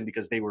action,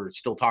 because they were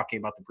still talking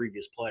about the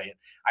previous play. And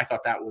I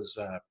thought that was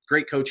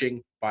great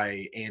coaching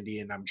by Andy,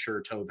 and I'm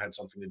sure Tobe had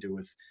something to do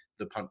with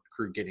the punt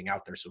crew getting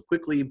out there so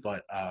quickly.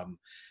 But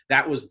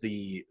that was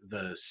the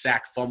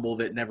sack fumble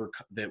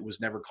that was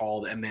never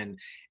called. And then,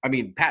 I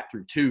mean, Pat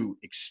threw two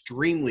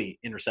extremely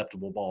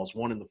interceptable balls.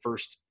 One in the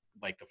first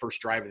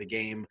drive of the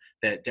game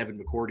that Devin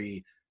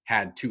McCourty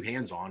had two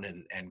hands on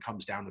and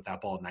comes down with that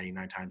ball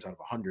 99 times out of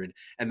 100.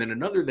 And then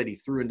another that he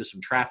threw into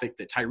some traffic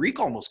that Tyreek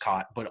almost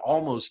caught, but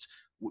almost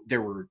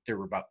there were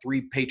about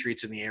three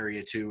Patriots in the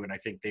area too. And I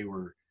think they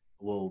were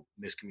a little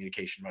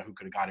miscommunication about who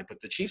could have got it, but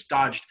the Chiefs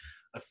dodged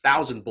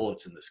 1,000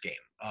 bullets in this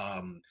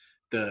game.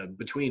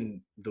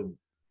 Between the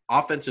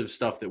offensive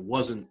stuff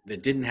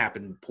that didn't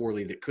happen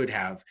poorly that could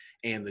have,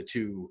 and the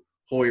two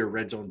Hoyer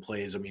red zone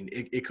plays, I mean,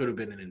 it could have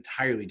been an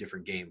entirely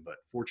different game, but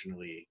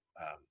fortunately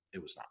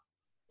it was not.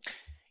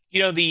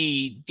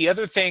 The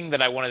other thing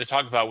that I wanted to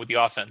talk about with the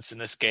offense in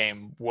this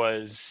game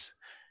was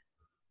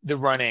the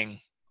running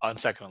on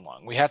second and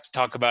long. We have to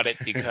talk about it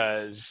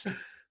because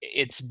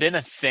it's been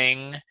a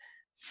thing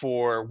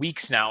for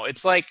weeks now.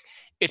 It's like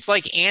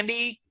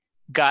Andy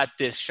got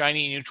this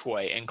shiny new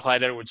toy in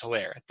Clyde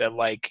Edwards-Helaire that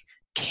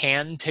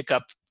can pick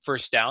up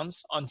first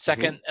downs on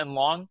second and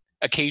long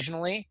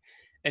occasionally.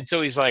 And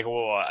so he's like,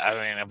 well, I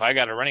mean, if I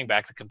got a running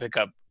back that can pick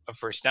up a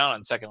first down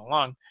on second and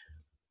long,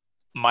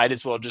 might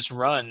as well just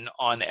run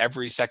on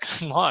every second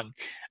and long.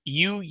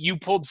 You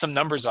pulled some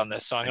numbers on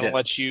this, so I'm going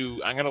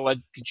to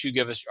let you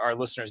give us, our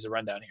listeners, the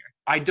rundown here.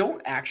 I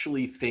don't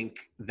actually think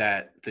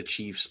that the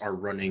Chiefs are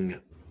running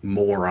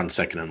more on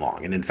second and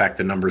long. And in fact,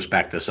 the numbers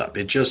back this up.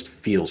 It just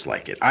feels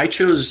like it. I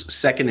chose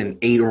second and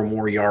 8 or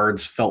more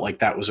yards. Felt like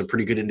that was a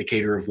pretty good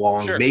indicator of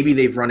long. Sure. Maybe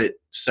they've run it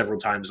several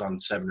times on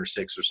 7 or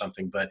 6 or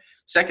something, but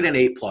second and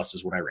 8 plus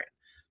is what I ran.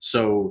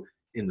 So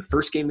in the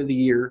first game of the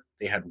year,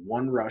 they had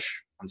 1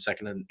 rush on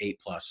second and 8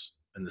 plus.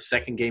 In the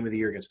second game of the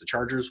year against the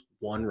Chargers,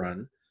 1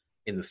 run.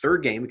 In the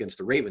third game against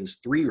the Ravens,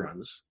 3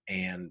 runs.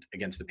 And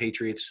against the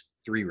Patriots,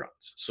 3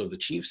 runs. So the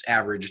Chiefs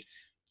averaged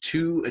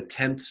 2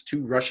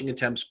 rushing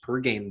attempts per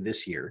game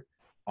this year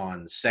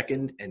on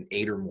second and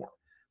 8 or more.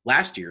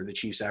 Last year, the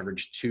Chiefs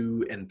averaged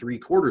 2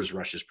 3/4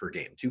 rushes per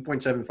game,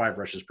 2.75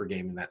 rushes per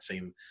game in that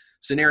same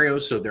scenario.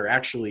 So they're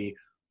actually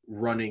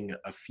running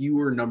a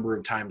fewer number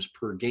of times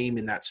per game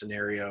in that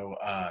scenario.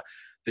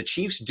 The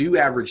Chiefs do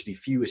average the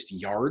fewest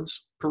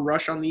yards per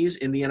rush on these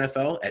in the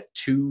NFL at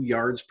 2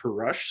 yards per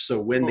rush. So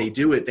when they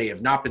do it, they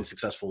have not been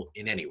successful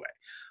in any way.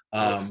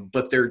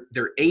 But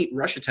their 8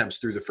 rush attempts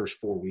through the first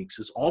 4 weeks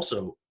is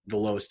also the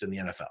lowest in the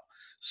NFL.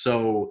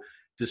 So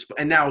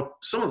and now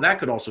some of that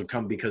could also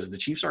come because the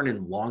Chiefs aren't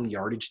in long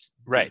yardage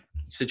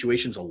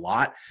situations a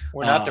lot.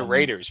 We're not the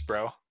Raiders,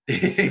 bro.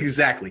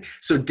 Exactly.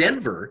 So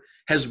Denver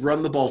has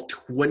run the ball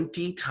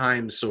 20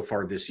 times so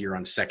far this year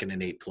on second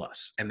and 8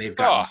 plus, and they've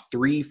gotten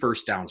 3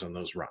 first downs on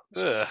those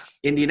runs.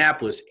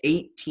 Indianapolis,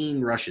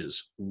 18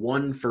 rushes,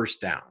 1 first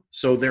down.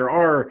 So there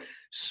are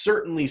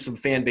certainly some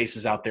fan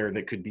bases out there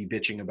that could be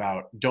bitching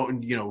about,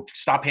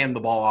 stop handing the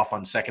ball off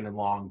on second and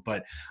long.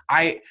 But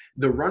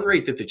the run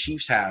rate that the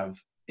Chiefs have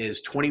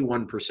is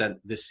 21%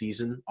 this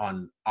season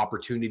on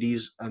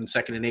opportunities on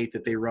second and 8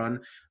 that they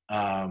run.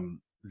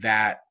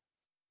 The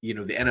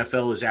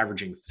NFL is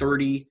averaging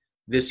 30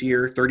 this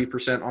year,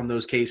 30% on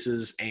those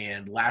cases.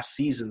 And last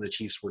season, the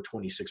Chiefs were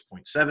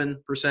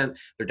 26.7%.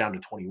 They're down to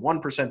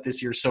 21%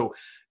 this year. So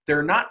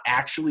they're not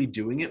actually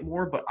doing it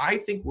more, but I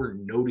think we're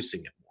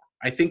noticing it more.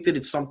 I think that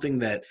it's something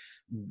that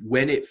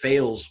when it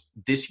fails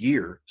this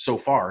year so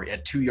far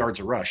at 2 yards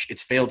a rush,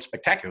 it's failed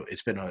spectacularly.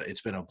 It's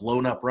been a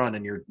blown up run,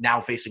 and you're now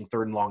facing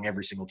third and long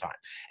every single time.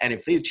 And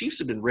if the Chiefs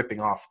have been ripping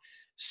off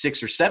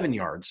 6 or 7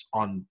 yards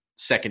on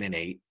second and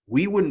 8,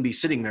 we wouldn't be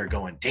sitting there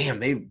going, damn,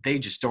 they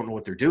just don't know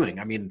what they're doing.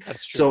 I mean,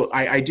 so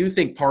I do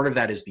think part of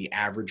that is the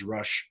average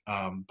rush,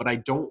 but I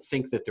don't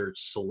think that they're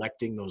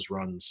selecting those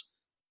runs.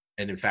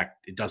 And in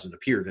fact, it doesn't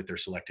appear that they're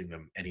selecting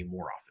them any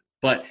more often.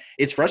 But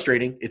it's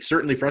frustrating. It's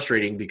certainly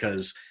frustrating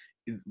because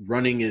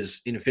running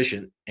is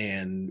inefficient.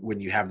 And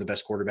when you have the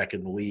best quarterback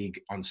in the league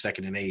on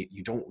second and 8,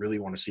 you don't really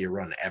want to see a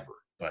run ever.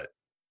 But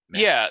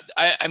man. Yeah,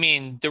 I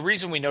mean, the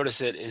reason we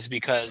notice it is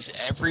because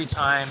every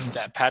time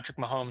that Patrick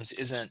Mahomes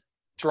isn't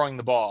throwing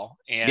the ball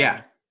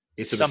and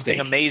it's something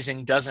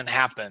amazing doesn't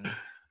happen,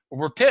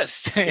 we're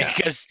pissed Yeah.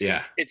 because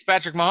Yeah. it's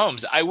Patrick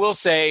Mahomes. I will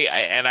say,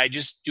 and I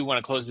just do want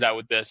to close it out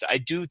with this. I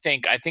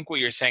think what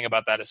you're saying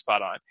about that is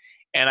spot on.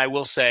 And I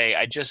will say,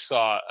 I just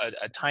saw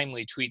a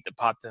timely tweet that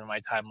popped into my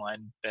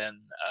timeline.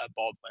 Ben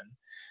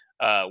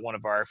Baldwin, one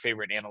of our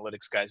favorite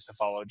analytics guys to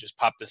follow, just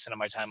popped this into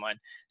my timeline.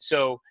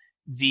 So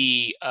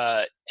the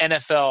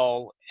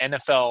NFL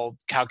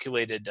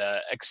calculated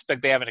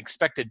they have an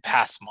expected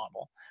pass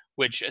model,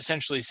 which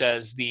essentially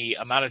says the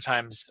amount of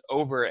times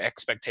over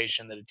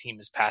expectation that a team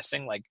is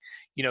passing, like,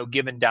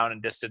 given down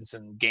and distance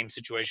and game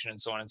situation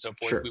and so on and so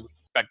forth. Sure. We would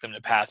expect them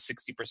to pass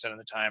 60% of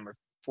the time or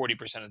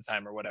 40% of the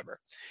time or whatever.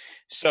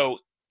 So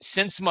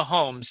since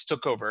Mahomes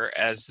took over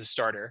as the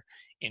starter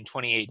in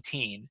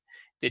 2018,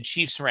 the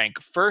Chiefs rank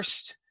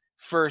first,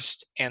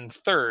 and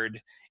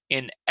third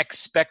in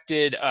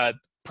expected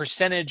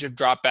percentage of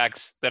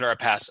dropbacks that are a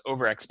pass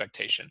over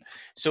expectation.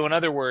 So in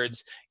other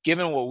words,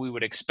 given what we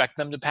would expect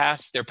them to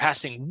pass, they're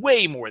passing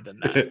way more than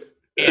that.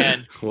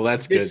 And well,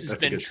 that's this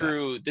good. has been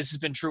true. This has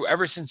been true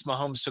ever since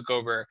Mahomes took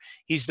over.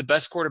 He's the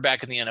best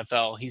quarterback in the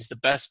NFL. He's the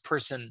best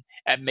person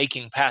at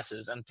making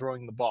passes and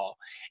throwing the ball.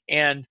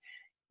 And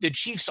the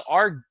Chiefs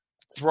are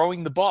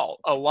throwing the ball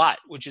a lot,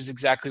 which is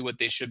exactly what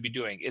they should be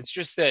doing. It's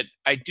just that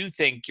I do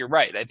think you're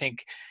right. I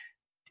think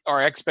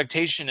our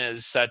expectation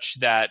is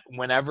such that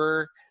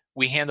whenever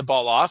we hand the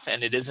ball off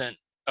and it isn't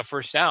a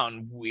first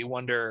down, we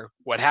wonder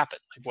what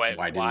happened.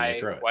 Like why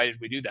did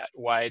we do that?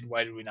 Why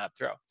did we not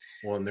throw?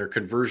 Well, and their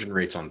conversion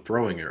rates on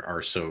throwing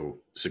are so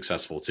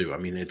successful too. I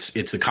mean,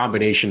 it's a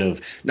combination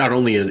of not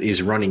only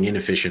is running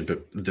inefficient,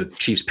 but the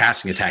Chiefs'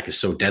 passing attack is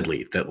so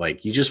deadly that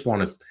like you just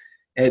want to.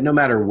 And no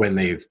matter when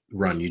they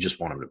run, you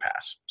just want them to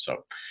pass.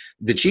 So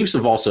the Chiefs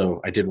have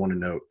also, I did want to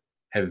note,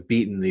 have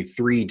beaten the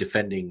 3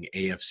 defending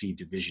AFC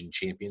division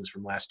champions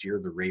from last year,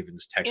 the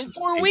Ravens, Texans,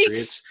 and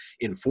Patriots,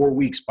 in 4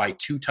 weeks by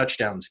 2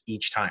 touchdowns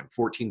each time,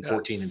 14,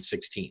 14, and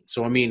 16.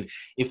 So, I mean,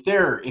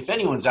 if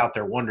anyone's out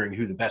there wondering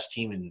who the best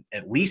team in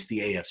at least the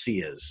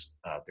AFC is,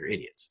 they're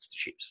idiots. It's the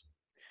Chiefs.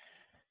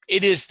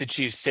 It is the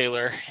Chiefs,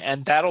 Taylor,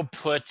 and that'll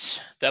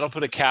put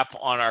a cap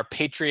on our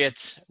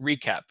Patriots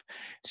recap.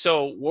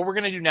 So what we're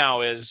going to do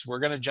now is we're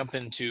going to jump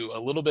into a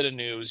little bit of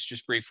news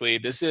just briefly.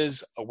 This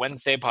is a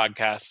Wednesday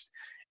podcast,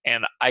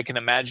 and I can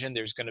imagine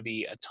there's going to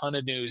be a ton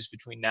of news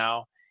between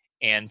now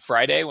and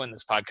Friday when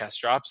this podcast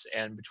drops,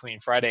 and between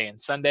Friday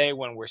and Sunday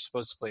when we're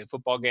supposed to play a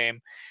football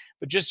game.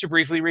 But just to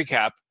briefly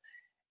recap,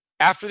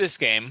 after this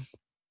game,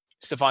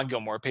 Stephon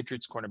Gilmore,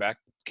 Patriots cornerback,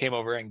 came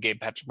over and gave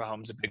Patrick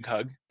Mahomes a big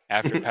hug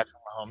after Patrick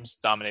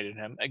Mahomes dominated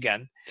him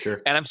again. Sure.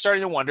 And I'm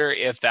starting to wonder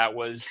if that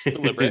was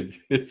deliberate.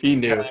 If he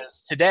knew.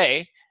 Because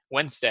today,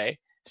 Wednesday,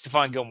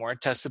 Stephon Gilmore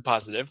tested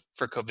positive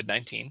for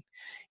COVID-19.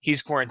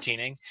 He's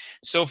quarantining.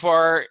 So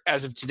far,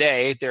 as of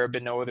today, there have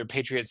been no other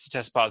Patriots to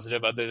test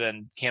positive other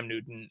than Cam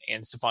Newton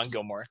and Stephon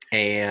Gilmore.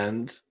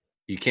 And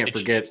you can't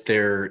forget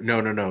their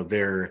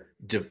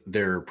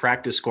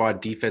practice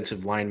squad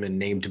defensive lineman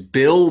named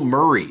Bill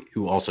Murray,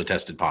 who also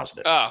tested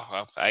positive. Oh,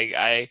 well,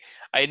 I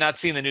had not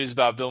seen the news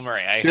about Bill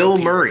Murray. Bill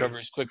hope Murray he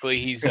recovers quickly.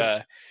 He's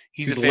a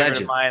favorite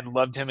legend of mine.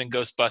 Loved him in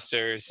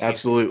Ghostbusters.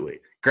 Absolutely.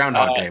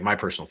 Groundhog Day, my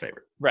personal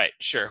favorite. Right,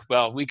 sure.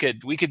 Well, we could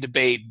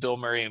debate Bill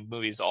Murray in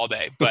movies all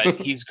day, but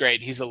he's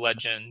great. He's a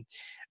legend.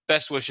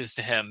 Best wishes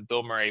to him,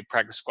 Bill Murray,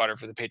 practice squatter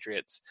for the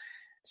Patriots.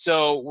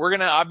 So we're going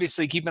to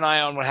obviously keep an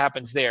eye on what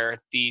happens there.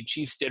 The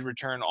Chiefs did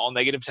return all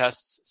negative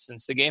tests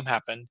since the game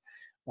happened.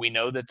 We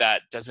know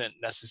that doesn't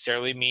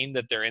necessarily mean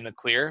that they're in the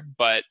clear,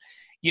 but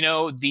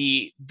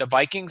the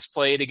Vikings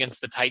played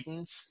against the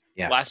Titans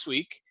last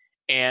week.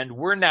 And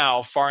we're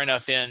now far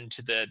enough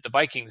into the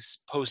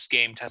Vikings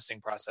post-game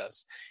testing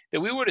process that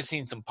we would have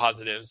seen some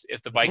positives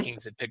if the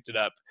Vikings had picked it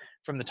up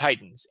from the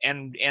Titans.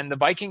 And the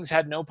Vikings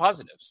had no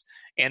positives.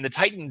 And the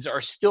Titans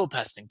are still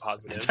testing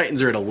positive. The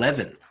Titans are at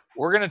 11.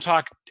 We're going to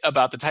talk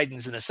about the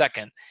Titans in a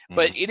second.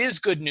 But it is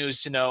good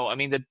news to know, I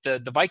mean, that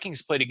the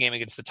Vikings played a game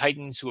against the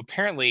Titans, who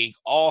apparently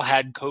all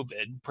had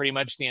COVID, pretty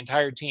much the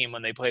entire team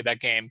when they played that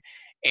game.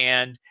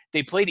 And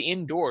they played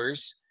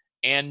indoors,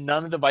 and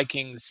none of the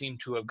Vikings seem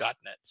to have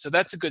gotten it. So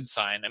that's a good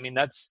sign. I mean,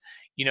 that's,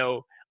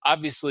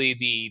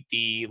 obviously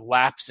the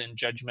lapse in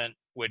judgment,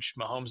 which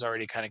Mahomes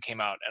already kind of came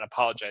out and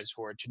apologized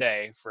for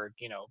today for,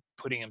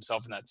 putting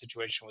himself in that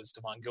situation with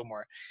Stephon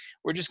Gilmore.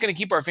 We're just going to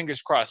keep our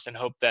fingers crossed and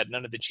hope that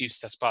none of the Chiefs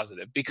test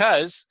positive,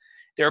 because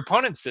their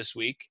opponents this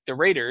week, the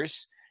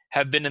Raiders,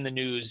 have been in the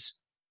news,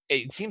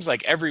 it seems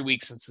like every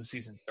week since the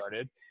season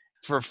started,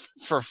 for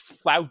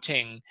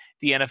flouting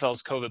the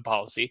NFL's COVID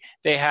policy.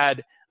 They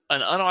had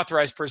an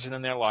unauthorized person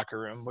in their locker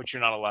room, which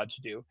you're not allowed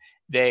to do.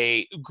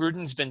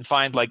 Gruden's been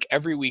fined like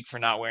every week for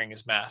not wearing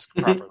his mask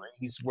properly.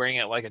 He's wearing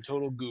it like a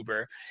total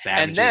goober.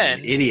 Savages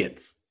and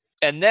idiots.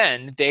 And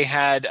then they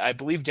had, I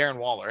believe Darren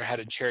Waller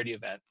had a charity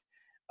event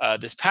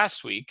this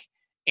past week,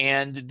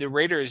 and the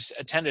Raiders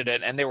attended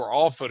it, and they were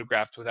all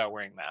photographed without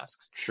wearing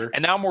masks. Sure.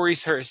 And now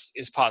Maurice Hurst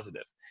is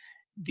positive.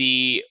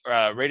 The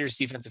Raiders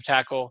defensive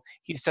tackle,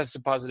 he's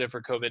tested positive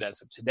for COVID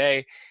as of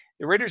today.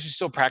 The Raiders are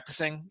still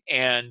practicing,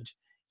 and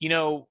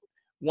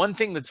one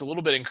thing that's a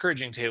little bit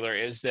encouraging, Taylor,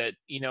 is that,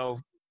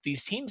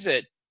 these teams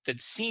that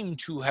that seem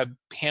to have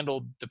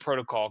handled the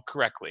protocol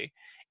correctly.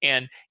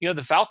 And,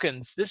 the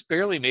Falcons, this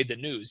barely made the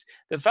news.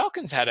 The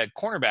Falcons had a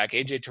cornerback,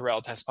 AJ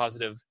Terrell, test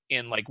positive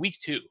in like week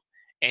 2,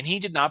 and he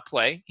did not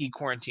play. He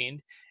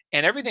quarantined,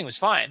 and everything was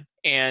fine,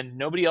 and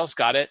nobody else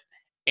got it.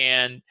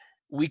 And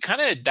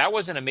that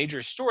wasn't a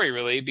major story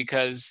really,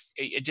 because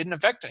it didn't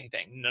affect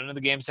anything. None of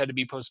the games had to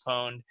be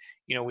postponed.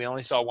 We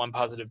only saw one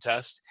positive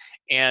test.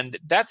 And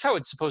that's how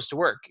it's supposed to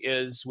work,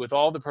 is with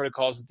all the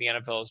protocols that the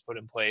NFL has put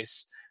in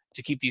place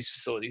to keep these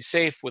facilities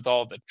safe, with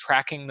all the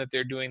tracking that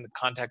they're doing, the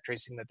contact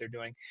tracing that they're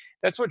doing.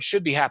 That's what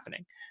should be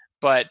happening.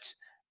 But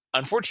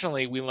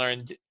unfortunately, we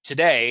learned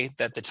today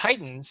that the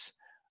Titans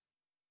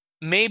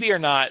maybe are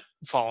not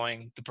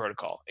following the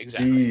protocol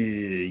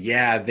exactly.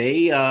 Yeah,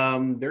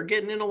 they're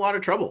getting in a lot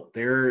of trouble.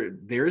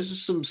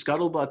 There's some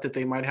scuttlebutt that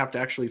they might have to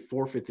actually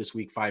forfeit this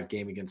Week 5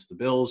 game against the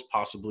Bills,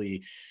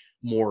 possibly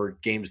more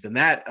games than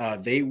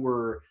that. They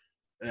were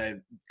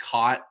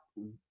caught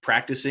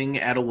practicing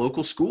at a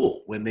local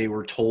school when they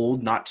were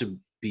told not to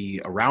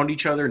be around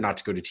each other, not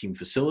to go to team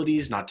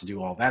facilities, not to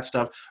do all that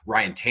stuff.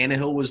 Ryan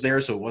Tannehill was there,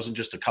 so it wasn't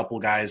just a couple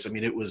guys. I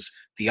mean, it was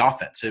the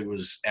offense.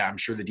 I'm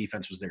sure the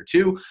defense was there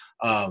too.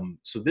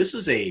 So this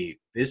is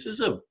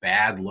a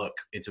bad look.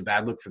 It's a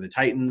bad look for the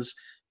Titans.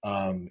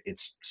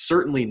 It's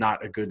certainly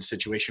not a good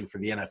situation for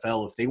the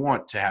NFL. If they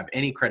want to have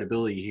any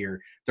credibility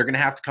here, they're going to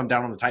have to come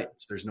down on the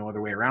Titans. There's no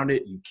other way around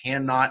it. You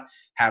cannot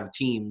have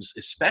teams,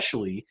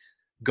 especially,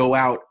 go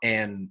out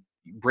and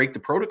break the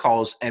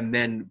protocols and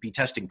then be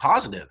testing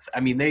positive.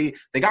 I mean, they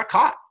got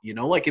caught,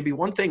 like it'd be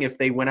one thing if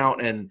they went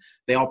out and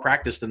they all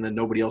practiced and then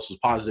nobody else was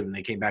positive and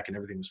they came back and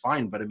everything was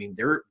fine. But I mean,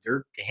 their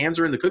hands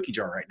are in the cookie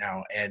jar right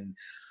now. And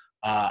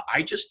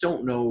I just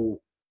don't know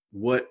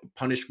what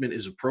punishment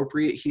is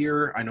appropriate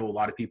here. I know a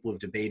lot of people have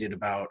debated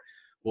about,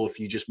 well,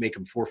 if you just make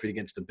them forfeit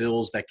against the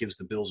Bills, that gives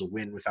the Bills a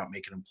win without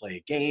making them play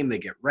a game. They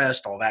get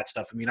rest, all that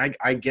stuff. I mean,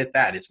 I get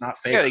that. It's not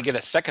fair. Yeah, they get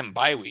a second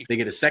bye week. They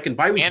get a second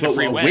bye week, and but a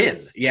free win.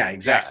 Yeah,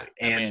 exactly.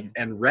 Yeah,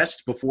 and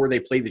rest before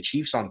they play the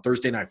Chiefs on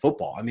Thursday Night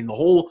Football. I mean, the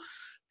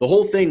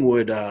whole thing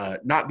would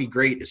not be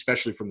great,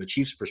 especially from the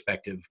Chiefs'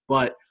 perspective.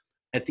 But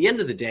at the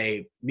end of the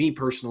day, me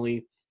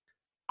personally,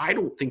 I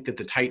don't think that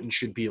the Titans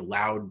should be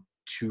allowed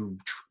to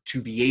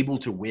be able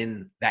to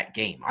win that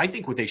game. I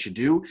think what they should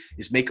do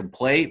is make them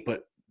play,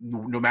 but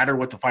no matter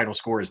what the final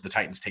score is, the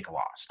Titans take a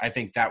loss. I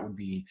think that would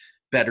be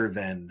better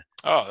than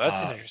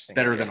that's an interesting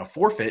idea. Than a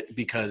forfeit,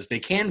 because they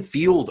can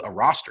field a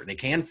roster. They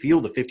can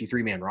field a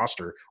 53-man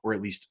roster, or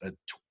at least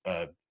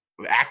a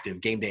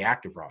active game day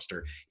active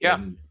roster. Yeah,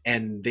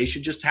 and they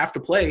should just have to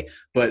play.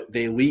 But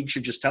the league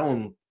should just tell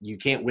them, you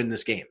can't win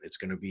this game. It's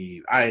going to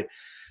be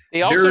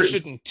They also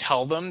shouldn't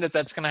tell them that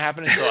that's going to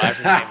happen until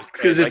after the game is played.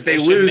 Because if they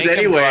lose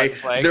anyway,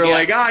 they're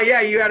like,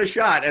 you had a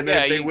shot. And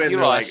then if they win,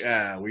 they're like,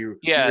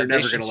 we're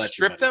never going to let you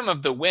strip them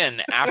of the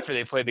win after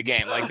they play the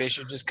game. Like, they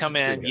should just come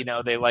in,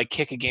 they like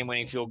kick a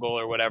game-winning field goal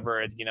or whatever.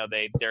 And,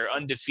 they're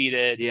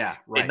undefeated. Yeah,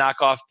 right. They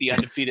knock off the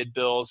undefeated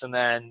Bills. And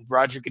then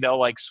Roger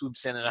Goodell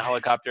swoops in a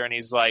helicopter and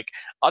he's like,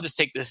 I'll just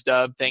take this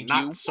dub. Thank you.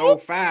 Not so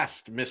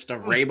fast,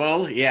 Mr.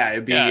 Vrabel. Yeah,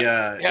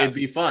 it'd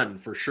be fun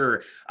for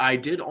sure. I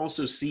did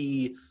also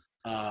see,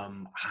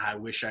 I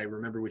wish I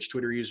remember which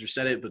Twitter user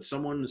said it, but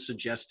someone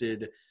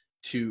suggested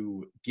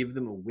to give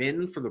them a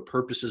win for the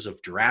purposes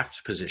of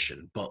draft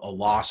position, but a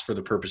loss for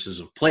the purposes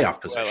of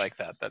playoff position. I like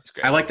that. That's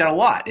great. I like that a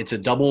lot. It's a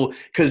double,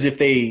 because if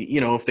they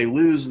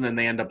lose and then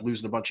they end up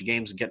losing a bunch of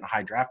games and getting a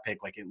high draft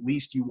pick, like, at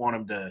least you want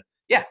them to,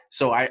 yeah.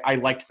 So I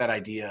liked that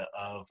idea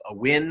of a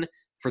win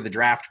for the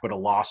draft, but a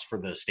loss for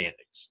the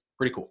standings.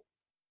 Pretty cool.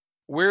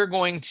 We're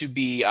going to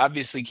be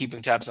obviously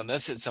keeping tabs on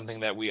this. It's something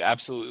that we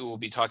absolutely will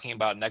be talking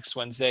about next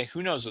Wednesday.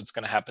 Who knows what's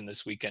going to happen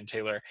this weekend,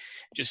 Taylor?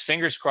 Just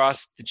fingers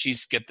crossed the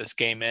Chiefs get this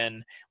game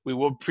in. We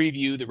will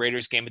preview the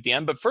Raiders game at the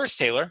end. But first,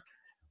 Taylor,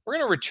 we're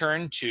going to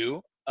return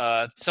to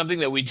something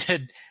that we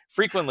did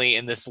frequently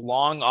in this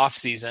long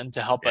offseason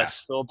to help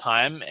us fill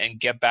time and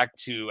get back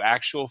to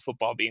actual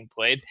football being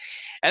played.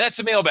 And that's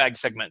a mailbag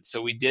segment.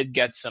 So we did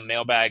get some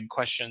mailbag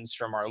questions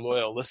from our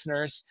loyal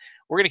listeners.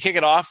 We're going to kick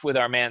it off with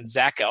our man,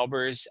 Zach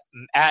Elbers,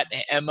 at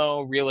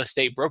MO Real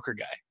Estate Broker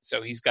Guy.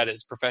 So he's got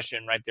his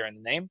profession right there in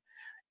the name.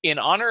 In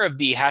honor of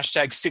the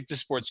hashtag Stick to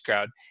Sports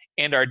crowd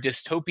and our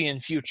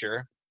dystopian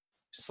future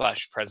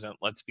 / present,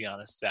 let's be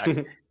honest, Zach,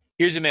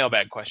 here's a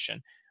mailbag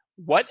question.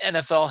 What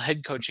NFL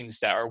head coaching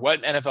staff or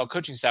what NFL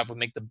coaching staff would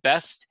make the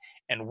best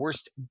and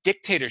worst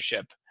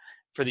dictatorship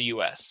for the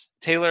U.S.?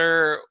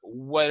 Taylor,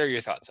 what are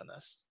your thoughts on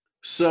this?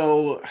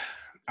 So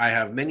I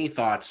have many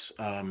thoughts.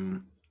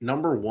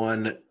 Number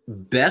one,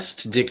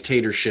 best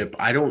dictatorship.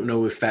 I don't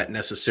know if that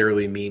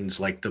necessarily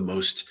means like the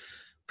most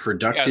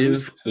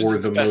productive or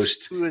the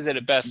most who is it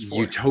at best for?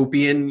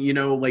 Utopian,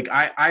 like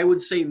I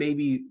would say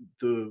maybe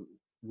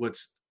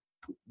what's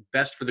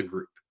best for the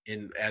group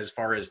in as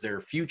far as their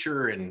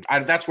future. And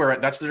that's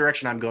the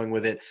direction I'm going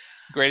with it.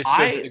 Greatest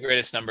good to the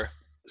greatest number.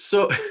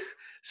 So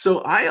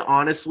I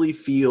honestly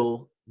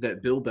feel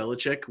that Bill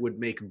Belichick would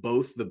make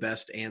both the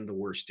best and the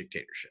worst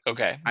dictatorship.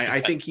 Okay. I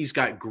think he's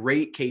got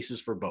great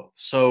cases for both.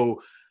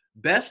 So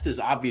Best is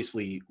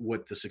obviously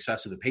what the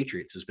success of the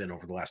Patriots has been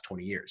over the last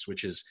 20 years,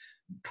 which is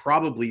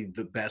probably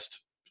the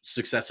best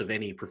success of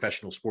any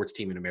professional sports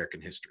team in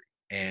American history.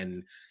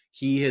 And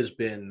he has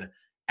been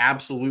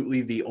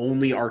absolutely the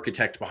only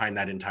architect behind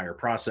that entire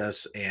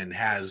process and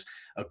has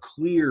a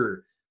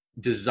clear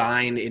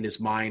design in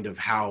his mind of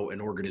how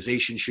an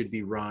organization should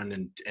be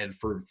run, and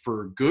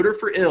for good or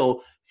for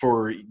ill,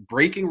 for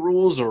breaking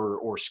rules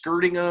or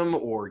skirting them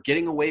or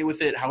getting away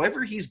with it,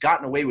 however he's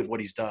gotten away with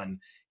what he's done,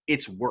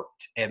 it's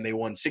worked. And they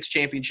won 6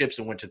 championships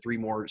and went to 3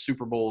 more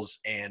Super Bowls.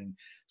 And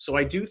so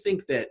I do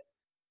think that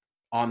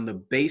on the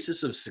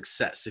basis of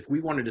success, if we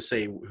wanted to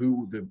say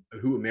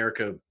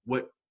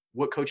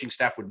what coaching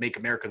staff would make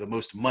America the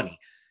most money,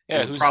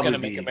 who's going to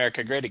make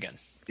America great again?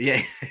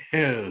 Yeah.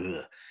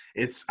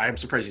 I'm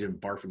surprised you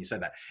didn't barf when you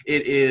said that.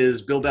 It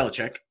is Bill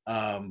Belichick.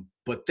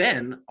 But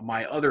then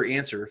my other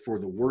answer for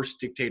the worst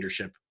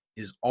dictatorship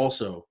is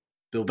also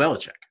Bill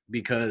Belichick,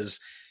 because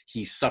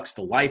he sucks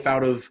the life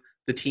out of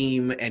the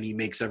team and he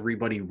makes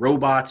everybody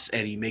robots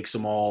and he makes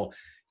them all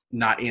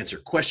not answer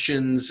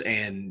questions,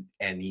 and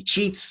he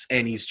cheats,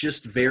 and he's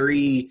just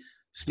very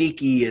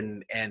sneaky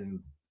and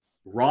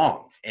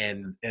wrong.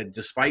 And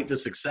despite the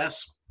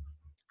success,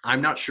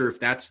 I'm not sure if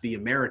that's the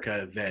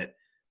America that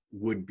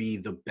would be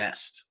the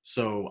best.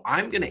 So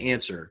I'm going to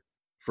answer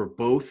for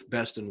both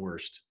best and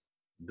worst,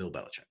 Bill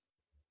Belichick.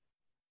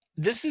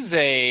 This is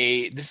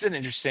an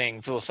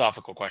interesting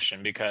philosophical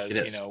question,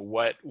 because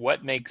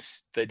what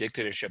makes the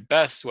dictatorship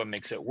best, what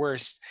makes it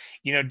worst.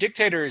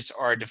 Dictators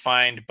are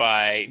defined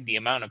by the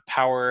amount of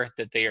power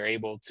that they are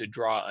able to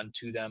draw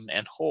unto them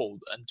and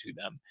hold unto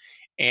them.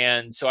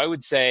 And so I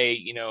would say,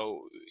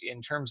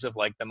 in terms of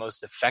like the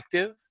most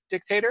effective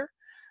dictator,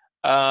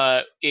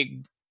 it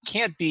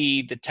can't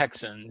be the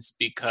Texans,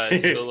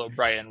 because Bill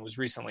O'Brien was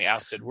recently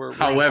ousted. We're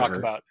going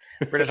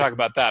to talk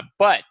about that.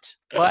 But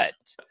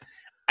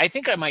I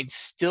think I might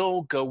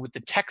still go with the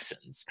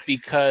Texans,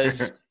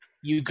 because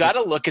you got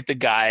to look at the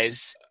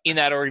guys in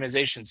that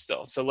organization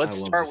still. So let's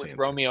start with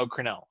Romeo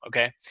Crennel.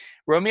 Okay.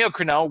 Romeo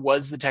Crennel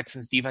was the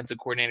Texans defensive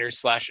coordinator /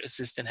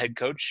 assistant head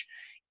coach.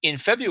 In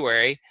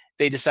February,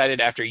 they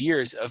decided, after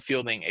years of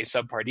fielding a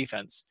subpar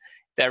defense,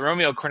 that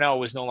Romeo Crennel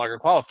was no longer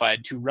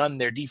qualified to run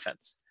their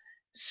defense.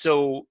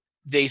 So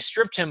they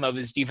stripped him of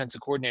his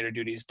defensive coordinator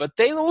duties, but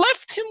they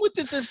left him with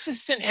his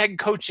assistant head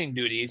coaching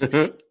duties.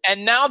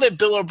 And now that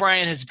Bill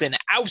O'Brien has been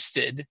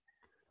ousted,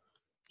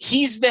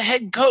 he's the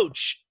head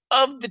coach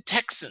of the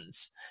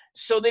Texans.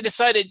 So they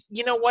decided,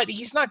 you know what?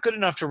 He's not good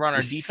enough to run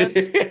our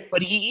defense,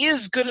 but he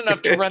is good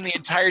enough to run the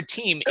entire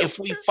team if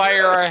we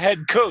fire our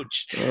head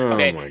coach.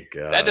 Okay, my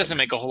God. That doesn't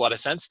make a whole lot of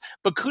sense.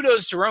 But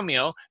kudos to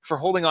Romeo for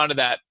holding on to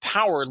that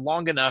power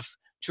long enough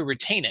to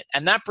retain it.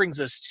 And that brings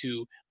us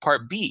to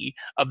part B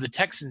of the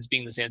Texans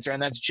being this answer,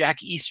 and that's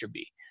Jack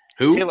Easterby.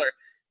 Who? Taylor,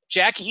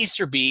 Jack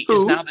Easterby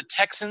is now the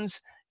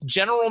Texans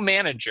general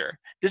manager.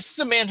 This is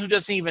a man who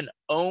doesn't even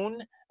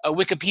own a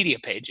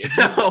Wikipedia page.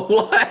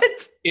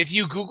 What? If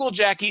you Google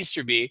Jack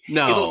Easterby,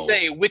 it'll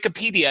say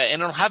Wikipedia,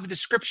 and it'll have a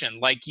description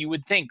like you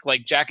would think,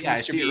 like Jack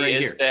Easterby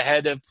is the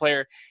head of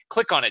player.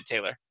 Click on it,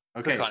 Taylor.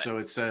 Okay, so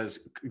it says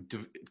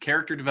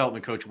character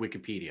development coach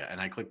Wikipedia,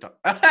 and I clicked on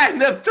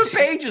the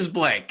page is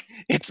blank.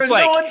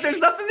 There's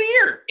nothing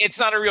here. It's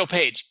not a real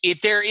page.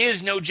 There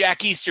is no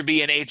Jack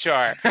Easterby in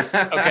HR.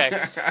 Okay,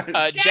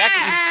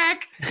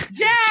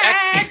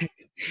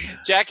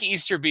 Jack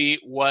Easterby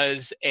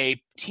was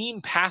a team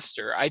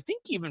pastor, I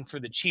think even for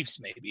the Chiefs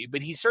maybe,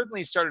 but he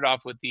certainly started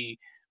off with the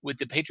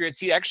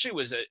Patriots. He actually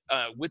was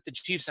with the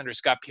Chiefs under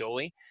Scott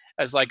Pioli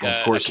as like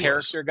a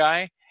character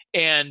guy,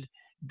 and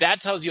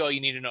that tells you all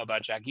you need to know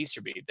about Jack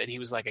Easterby, that he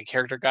was like a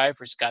character guy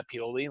for Scott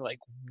Pioli. Like,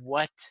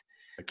 what?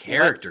 A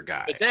character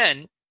guy. But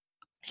then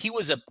he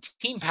was a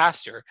team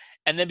pastor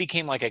and then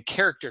became like a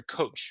character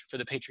coach for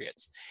the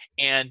Patriots.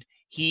 And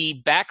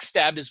he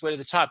backstabbed his way to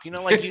the top. You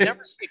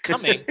never see it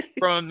coming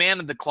from a man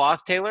of the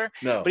cloth, Taylor.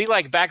 No. But he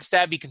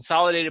backstabbed, he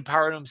consolidated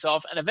power to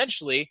himself. And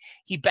eventually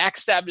he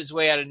backstabbed his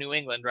way out of New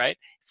England, right?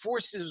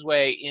 Forced his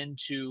way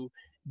into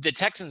the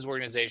Texans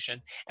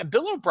organization. And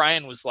Bill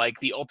O'Brien was like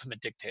the ultimate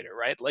dictator,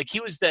 right? Like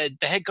he was the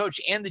head coach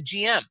and the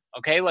GM.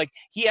 Okay. Like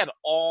he had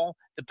all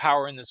the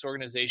power in this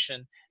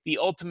organization, the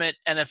ultimate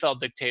NFL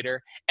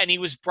dictator. And he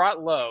was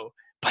brought low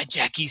by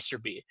Jack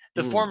Easterby,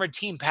 the former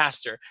team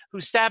pastor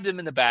who stabbed him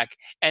in the back.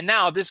 And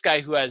now this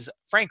guy who has,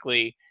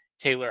 frankly,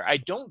 Taylor, I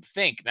don't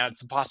think, now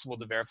it's impossible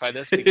to verify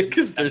this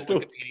because there's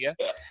Wikipedia,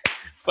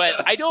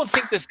 but I don't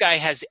think this guy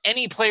has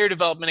any player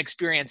development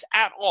experience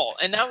at all.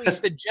 And now he's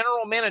the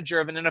general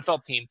manager of an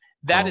NFL team.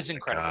 That is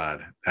incredible.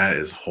 God, that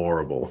is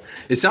horrible.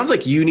 It sounds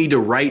like you need to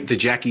write the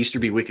Jack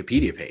Easterby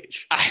Wikipedia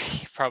page. I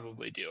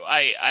probably do.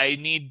 I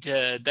need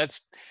to,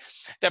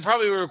 that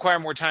probably would require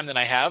more time than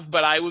I have,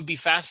 but I would be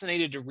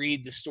fascinated to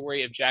read the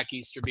story of Jack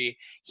Easterby.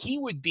 He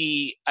would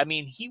be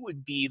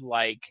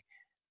like,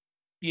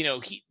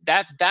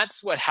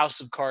 that's what House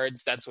of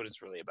Cards, that's what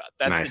it's really about.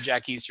 That's nice. The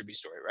Jack Easterby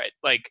story, right?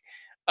 Like,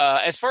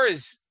 as far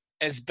as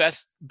as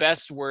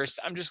best, worst,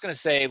 I'm just going to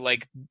say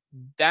like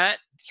that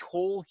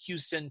whole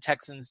Houston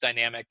Texans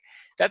dynamic,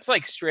 that's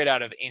like straight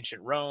out of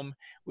ancient Rome.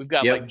 We've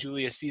got like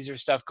Julius Caesar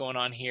stuff going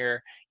on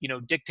here,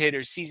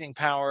 dictators seizing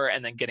power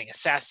and then getting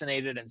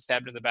assassinated and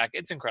stabbed in the back.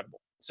 It's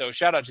incredible. So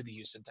shout out to the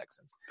Houston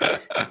Texans.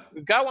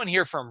 We've got one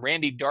here from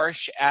Randy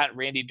Darsh at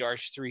Randy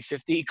Darsh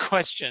 350.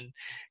 Question: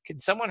 can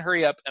someone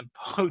hurry up and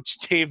poach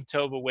Dave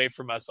Toub away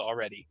from us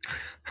already?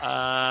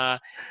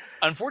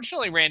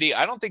 Unfortunately, Randy,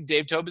 I don't think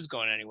Dave Toub is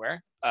going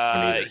anywhere.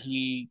 I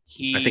think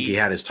he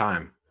had his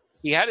time.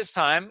 He had his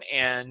time,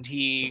 and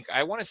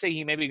I want to say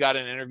he maybe got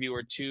an interview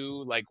or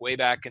two, like way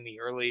back in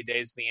the early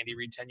days of the Andy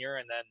Reid tenure,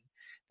 and then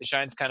the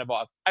shine's kind of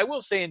off. I will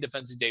say in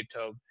defense of Dave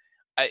Toub,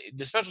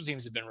 the special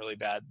teams have been really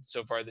bad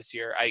so far this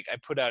year. I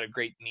put out a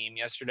great meme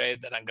yesterday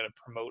that I'm going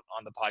to promote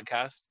on the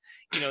podcast.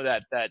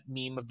 That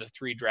meme of the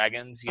three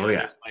dragons.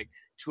 There's like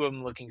two of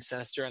them looking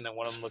sinister, and then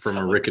one of them looks from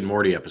a Rick and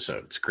Morty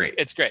episode. It's great.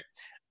 It's great.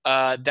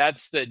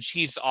 That's the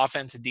Chiefs'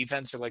 offense and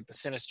defense are like the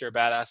sinister,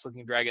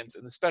 badass-looking dragons,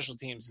 and the special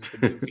teams is the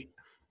goofy,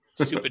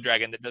 stupid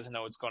dragon that doesn't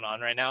know what's going on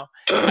right now.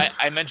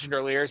 I mentioned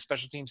earlier,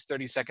 special teams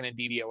 32nd in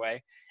DVOA.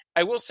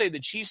 I will say the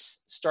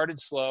Chiefs started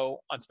slow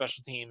on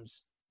special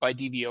teams by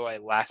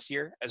DVOA last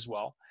year as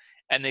well,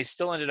 and they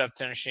still ended up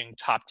finishing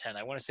top 10.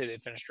 I want to say they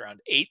finished around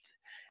 8th.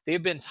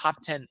 They've been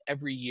top 10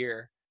 every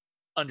year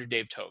under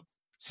Dave Toub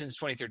since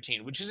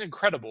 2013, which is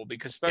incredible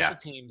because special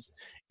teams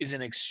is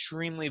an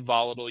extremely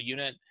volatile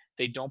unit.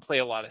 They don't play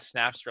a lot of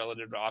snaps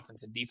relative to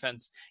offense and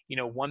defense.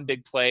 One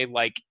big play,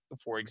 like,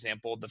 for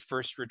example, the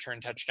first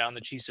return touchdown the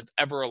Chiefs have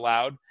ever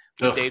allowed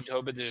with Dave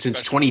Toub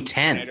since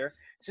 2010.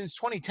 Since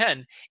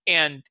 2010.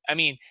 And, I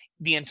mean,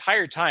 the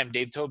entire time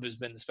Dave Toub has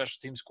been the special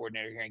teams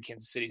coordinator here in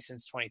Kansas City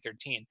since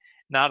 2013.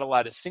 Not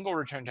allowed a single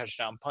return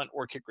touchdown, punt,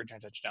 or kick return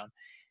touchdown.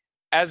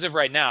 As of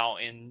right now,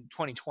 in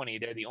 2020,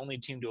 they're the only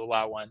team to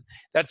allow one.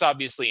 That's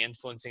obviously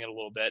influencing it a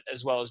little bit,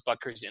 as well as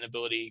Butker's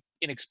inability,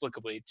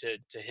 inexplicably, to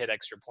hit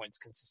extra points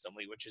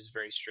consistently, which is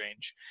very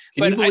strange.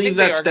 Can you believe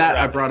that stat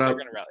I brought up?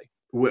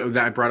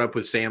 That I brought up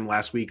with Sam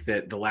last week,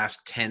 that the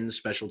last 10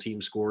 special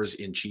team scores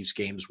in Chiefs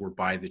games were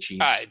by the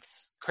Chiefs.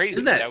 It's crazy.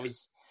 Isn't that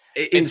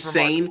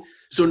insane?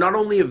 So not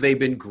only have they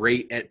been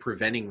great at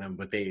preventing them,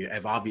 but they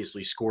have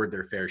obviously scored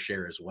their fair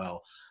share as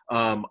well.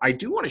 I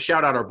do want to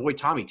shout out our boy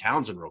Tommy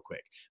Townsend real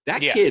quick.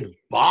 That kid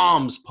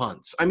bombs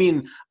punts. I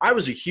mean, I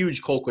was a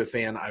huge Colquitt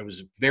fan. I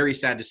was very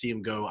sad to see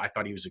him go. I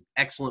thought he was an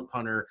excellent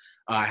punter.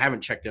 I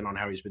haven't checked in on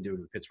how he's been doing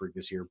in Pittsburgh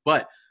this year,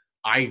 but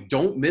I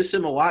don't miss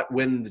him a lot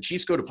when the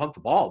Chiefs go to punt the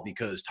ball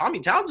because Tommy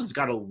Townsend's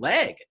got a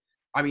leg.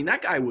 I mean,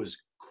 that guy was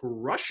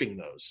crushing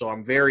those. So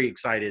I'm very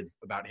excited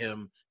about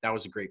him. That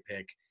was a great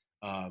pick.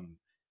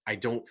 I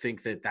don't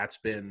think that that's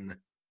been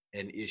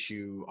an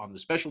issue on the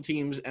special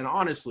teams. And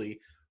honestly,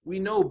 we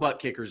know Butt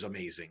Kicker's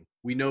amazing.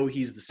 We know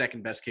he's the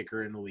second best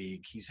kicker in the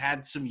league. He's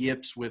had some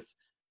yips with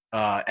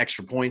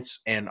extra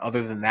points, and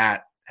other than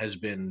that has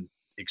been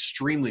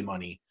extremely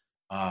money.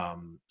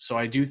 So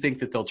I do think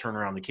that they'll turn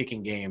around the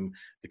kicking game.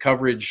 The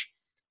coverage,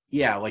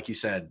 like you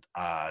said,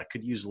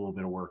 could use a little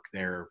bit of work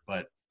there,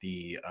 but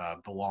the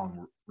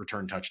long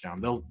return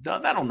touchdown,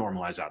 that'll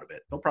normalize out a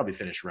bit. They'll probably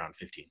finish around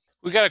 15.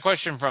 We got a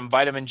question from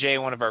Vitamin J,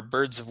 one of our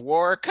birds of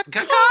war.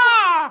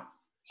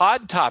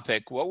 Pod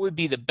topic: what would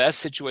be the best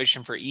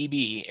situation for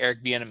EB,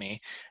 Eric Bieniemy,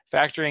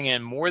 factoring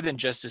in more than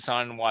just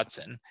Deshaun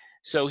Watson?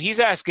 So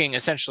he's asking,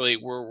 essentially,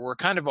 we're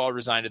kind of all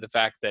resigned to the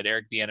fact that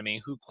Eric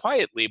Bieniemy, who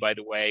quietly, by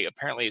the way,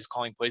 apparently is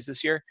calling plays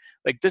this year,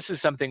 like this is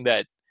something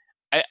that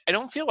I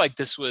don't feel like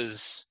this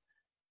was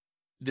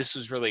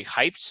really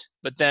hyped,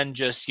 but then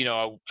just,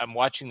 I'm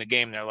watching the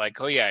game and they're like,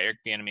 oh yeah, Eric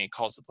Bieniemy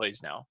calls the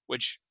plays now,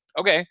 which,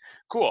 okay,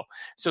 cool.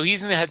 So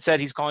he's in the headset,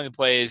 he's calling the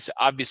plays.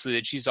 Obviously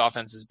the Chiefs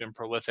offense has been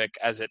prolific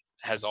as it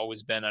has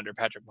always been under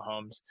Patrick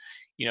Mahomes.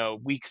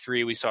 Week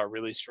 3, we saw a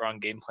really strong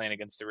game plan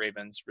against the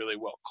Ravens, really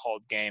well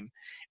called game.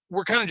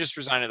 We're kind of just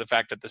resigned to the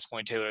fact at this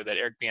point, Taylor, that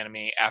Eric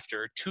Bieniemy,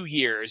 after 2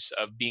 years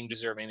of being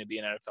deserving to be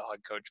an NFL head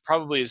coach,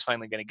 probably is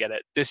finally going to get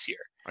it this year.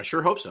 I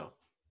sure hope so.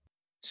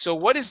 So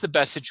what is the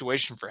best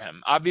situation for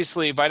him?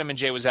 Obviously, Vitamin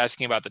J was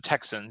asking about the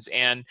Texans,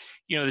 and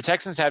the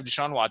Texans have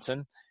Deshaun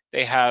Watson.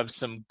 They have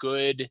some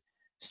good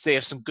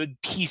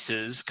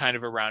pieces kind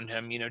of around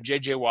him.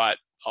 J.J. Watt,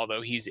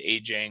 although he's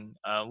aging.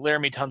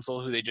 Laramie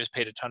Tunsil, who they just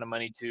paid a ton of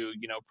money to,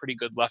 pretty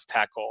good left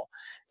tackle.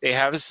 They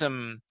have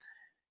some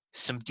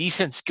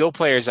decent skill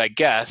players, I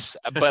guess.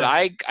 But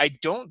I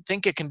don't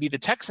think it can be the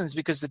Texans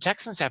because the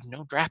Texans have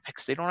no draft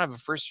picks. They don't have a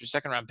first or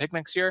second round pick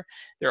next year.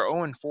 They're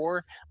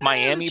 0-4.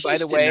 Miami, by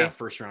the way, have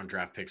first round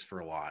draft picks for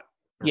a lot.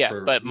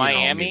 But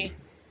Miami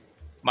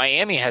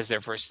has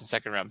their first and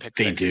second round picks.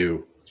 They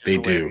do.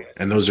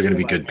 And those are going to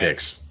be good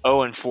picks.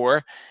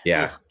 0-4.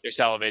 Yeah. Oof, they're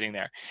salivating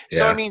there.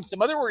 So, I mean,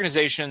 some other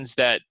organizations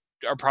that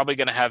are probably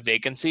going to have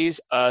vacancies.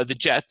 The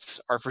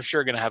Jets are for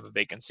sure going to have a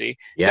vacancy.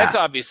 Yeah. That's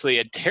obviously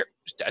a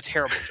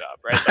terrible job,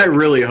 right? I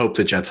really hope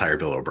the Jets hire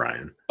Bill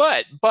O'Brien.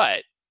 But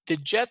the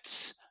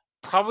Jets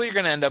probably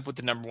going to end up with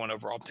the number 1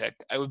 overall pick.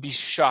 I would be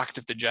shocked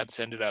if the Jets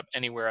ended up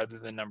anywhere other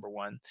than number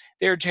 1.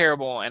 They're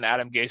terrible, and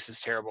Adam Gase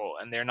is terrible,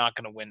 and they're not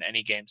going to win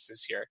any games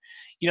this year.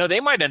 They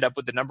might end up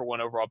with the number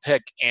 1 overall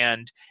pick,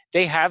 and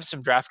they have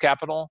some draft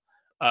capital.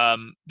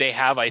 They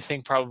have, I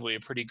think, probably a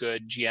pretty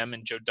good GM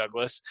in Joe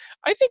Douglas.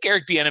 I think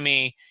Eric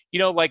Bieniemy,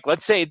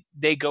 let's say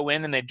they go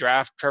in and they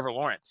draft Trevor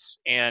Lawrence,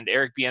 and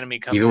Eric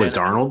Bieniemy comes even in with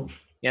Darnold,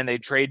 and they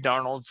trade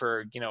Darnold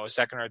for a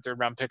second or third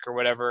round pick or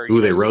whatever.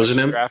 Ooh, they Rosen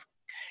him? Draft.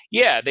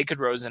 Yeah, they could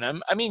Rosen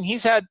him. I mean,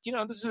 he's had,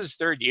 this is his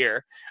 3rd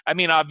year. I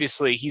mean,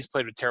 obviously, he's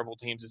played with terrible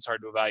teams. It's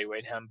hard to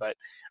evaluate him, but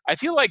I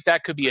feel like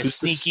that could be a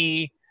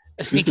sneaky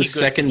the good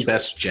second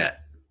best Jet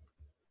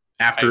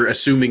after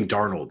assuming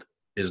Darnold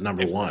is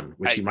number 1,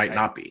 which he might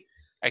not be.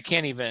 I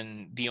can't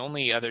even. The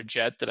only other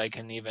Jet that I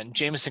can even.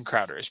 Jamison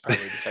Crowder is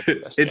probably the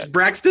second best. It's Jet.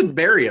 Braxton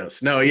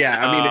Berrios. No,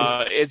 yeah, I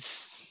mean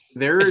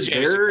their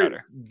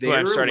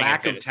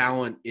lack of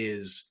talent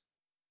is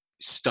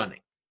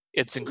stunning.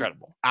 It's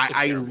incredible.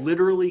 I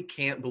literally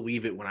can't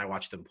believe it when I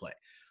watch them play.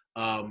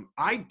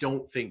 I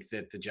don't think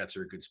that the Jets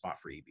are a good spot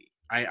for EB.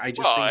 I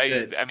just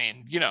think that. I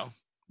mean,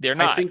 they're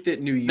not. I think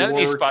that New York none of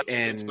these spots are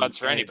good spots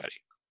for anybody.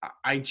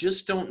 I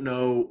just don't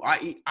know.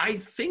 I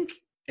think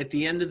at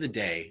the end of the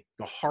day,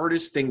 the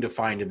hardest thing to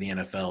find in the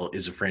NFL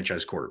is a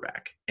franchise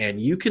quarterback.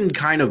 And you can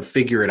kind of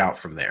figure it out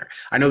from there.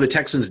 I know the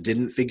Texans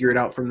didn't figure it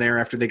out from there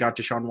after they got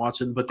Deshaun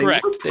Watson, but they were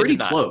pretty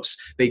close.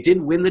 They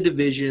did win the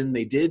division.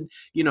 They did,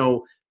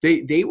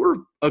 they were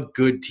a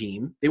good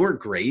team. They weren't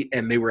great,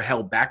 and they were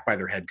held back by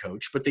their head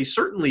coach, but they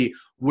certainly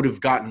would have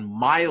gotten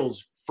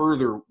miles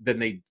further than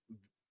they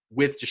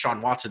with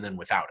Deshaun Watson than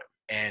without him.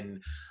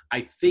 And I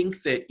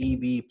think that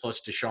EB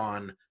plus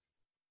Deshaun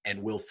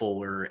and Will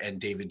Fuller and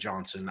David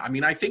Johnson, I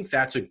mean, I think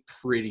that's a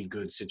pretty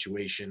good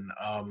situation.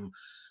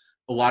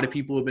 A lot of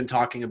people have been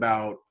talking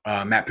about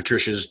Matt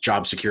Patricia's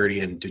job security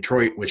in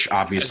Detroit, which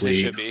obviously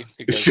should be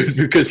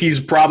because he's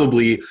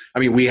probably, I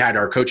mean, we had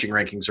our coaching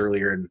rankings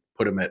earlier and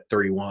put him at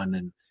 31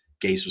 and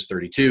Gase was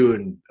 32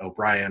 and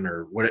O'Brien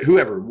or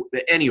whoever,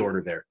 any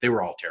order there, they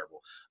were all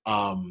terrible.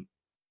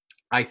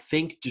 I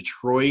think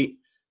Detroit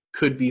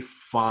could be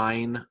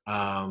fine.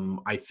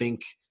 I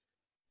think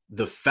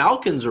the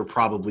Falcons are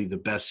probably the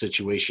best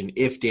situation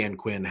if Dan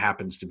Quinn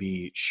happens to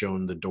be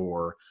shown the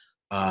door,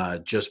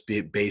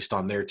 based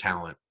on their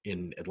talent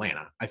in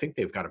Atlanta. I think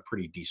they've got a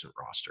pretty decent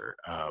roster.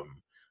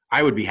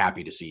 I would be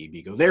happy to see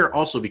EB go there,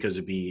 also because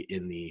it'd be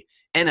in the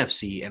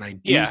NFC, and I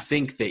do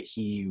think that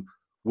he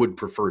would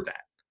prefer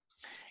that.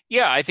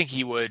 Yeah, I think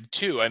he would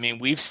too. I mean,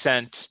 we've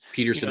sent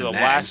Peterson the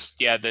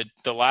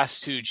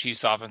last 2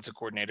 Chiefs offensive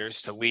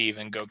coordinators to leave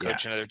and go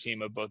coach another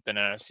team have both been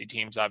NFC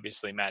teams.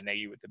 Obviously, Matt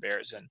Nagy with the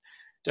Bears and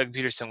Doug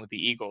Peterson with the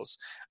Eagles.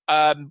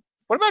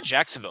 What about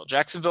Jacksonville?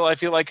 Jacksonville, I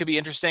feel like could be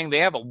interesting. They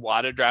have a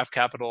lot of draft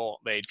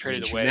capital. They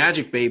traded away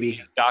Magic,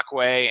 baby.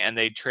 Dockway, and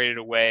they traded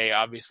away,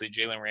 obviously,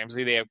 Jalen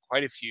Ramsey. They have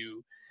quite a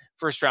few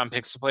first-round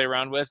picks to play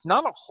around with.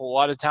 Not a whole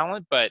lot of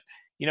talent, but,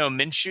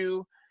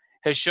 Minshew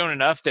has shown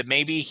enough that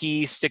maybe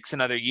he sticks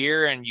another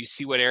year, and you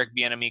see what Eric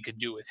Bieniemy could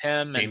do with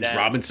him. James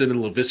Robinson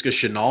and Laviska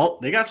Shenault.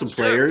 They got some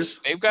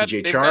players. They've got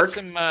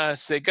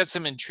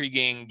some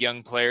intriguing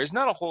young players.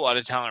 Not a whole lot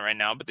of talent right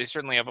now, but they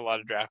certainly have a lot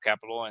of draft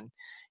capital, and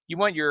you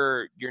want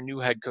your new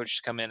head coach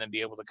to come in and be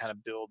able to kind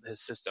of build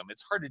his system.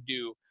 It's hard to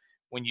do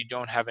when you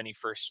don't have any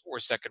first or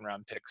second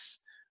round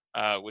picks,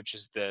 which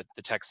is the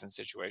Texans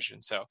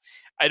situation. So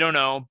I don't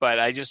know, but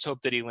I just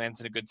hope that he lands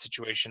in a good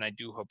situation. I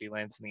do hope he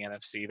lands in the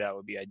NFC. That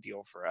would be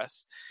ideal for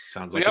us.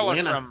 Sounds we like got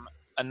Atlanta. One from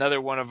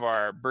another one of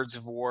our Birds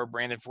of War,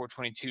 Brandon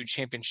 422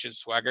 championship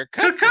swagger.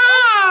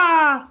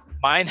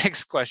 My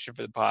next question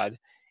for the pod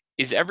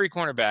is: every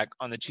cornerback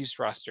on the Chiefs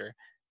roster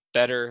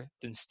better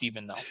than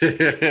Steven Nelson?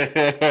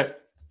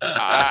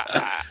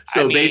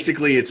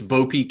 Basically it's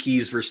Bo P.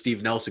 Keys versus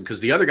Steve Nelson because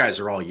the other guys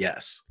are all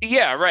yes.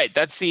 Yeah, right.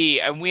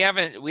 And we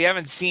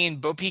haven't seen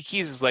Bo P.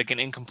 Keys is like an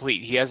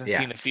incomplete. He hasn't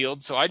seen the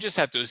field, so I just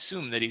have to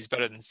assume that he's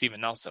better than Steven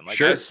Nelson.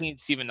 I've seen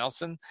Steven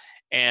Nelson,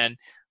 and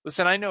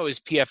listen, I know his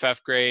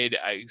PFF grade.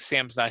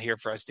 Sam's not here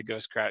for us to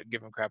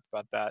give him crap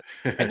about that.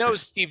 I know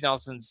Steve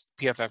Nelson's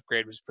PFF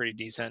grade was pretty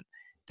decent.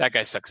 That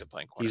guy sucks at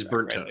playing cornerback. He's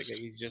burnt toast.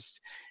 He's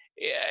just.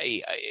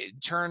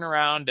 Turn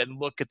around and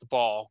look at the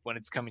ball when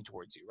it's coming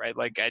towards you, right?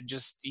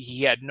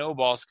 He had no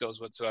ball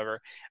skills whatsoever.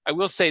 I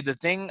will say the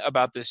thing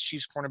about this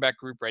Chiefs cornerback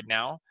group right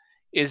now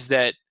is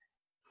that,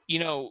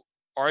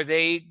 are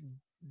they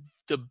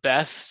the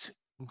best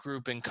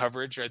group in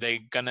coverage? Are they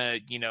gonna,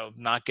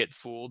 not get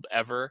fooled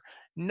ever?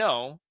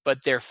 No, but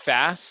they're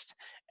fast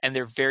and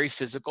they're very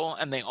physical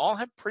and they all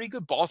have pretty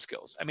good ball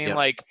skills. I mean,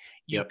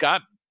 you've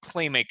got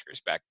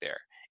playmakers back there.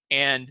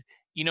 And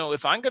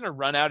if I'm going to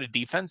run out of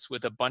defense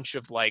with a bunch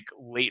of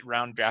late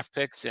round draft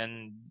picks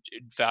and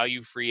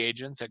value free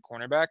agents at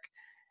cornerback,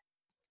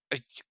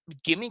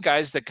 give me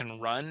guys that can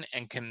run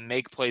and can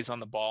make plays on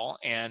the ball.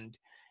 And,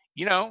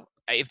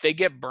 if they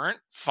get burnt,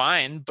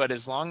 fine. But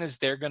as long as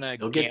they're going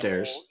to get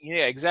theirs.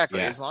 Yeah, exactly.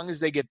 Yeah. As long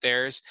as they get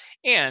theirs.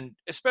 And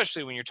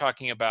especially when you're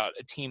talking about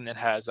a team that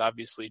has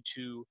obviously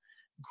 2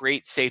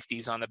 great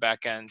safeties on the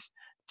back end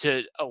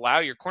to allow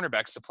your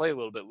cornerbacks to play a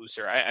little bit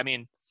looser. I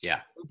mean,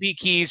 yeah, Pete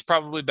Key's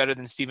probably better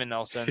than Steven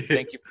Nelson.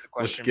 Thank you for the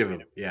question. Let's give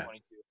him. Yeah.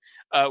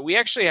 We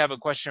actually have a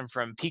question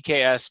from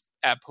PKS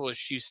at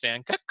Polish Chiefs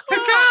fan.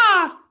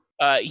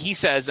 He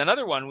says,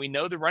 another one, we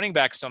know the running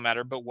backs don't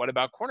matter, but what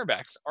about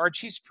cornerbacks? Are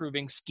Chiefs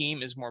proving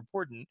scheme is more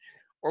important,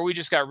 or we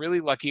just got really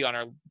lucky on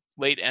our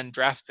late end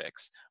draft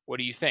picks? What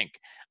do you think?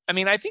 I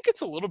mean, I think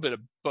it's a little bit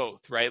of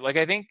both, right? Like,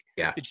 I think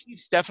the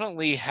Chiefs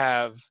definitely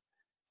have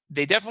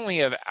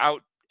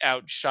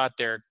outshot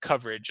their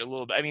coverage a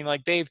little bit. I mean,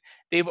 like they've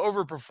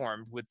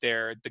overperformed with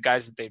the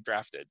guys that they've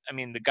drafted. I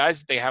mean, the guys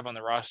that they have on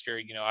the roster,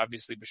 you know,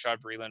 obviously Bashad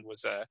Breeland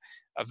was a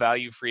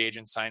value free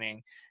agent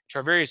signing.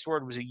 Charvarius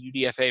Ward was a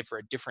UDFA for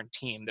a different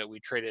team that we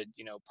traded,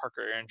 you know,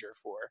 Parker Ehringer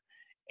for.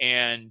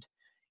 And,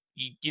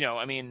 you know,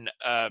 I mean,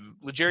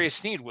 L'Jarius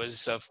Sneed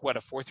was a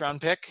 4th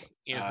round pick.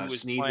 You know,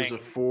 Sneed was a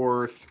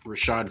 4th.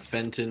 Rashad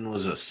Fenton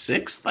was a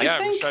 6th, I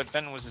think. Rashad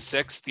Fenton was a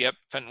 6th. Yep,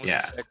 Fenton was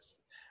a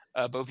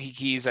 6th. Bo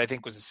Keys, I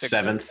think, was a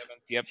 6th. 7th.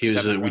 Yep. He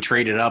was. We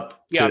traded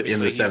up in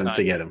the 7th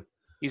to get him.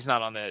 He's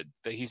not on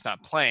he's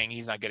not playing.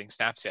 He's not getting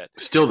snaps yet.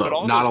 Still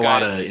though, not a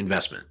lot of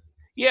investment.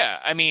 Yeah,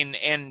 I mean,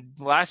 and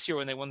last year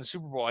when they won the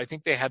Super Bowl, I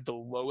think they had the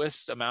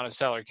lowest amount of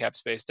salary cap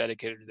space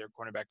dedicated to their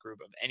cornerback group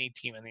of any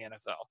team in the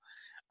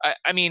NFL.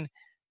 I mean,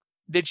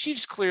 the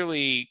Chiefs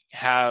clearly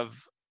have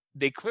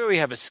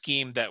a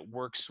scheme that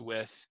works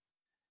with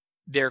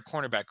their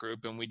cornerback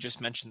group, and we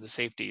just mentioned the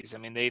safeties. I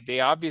mean, they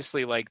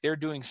obviously, like, they're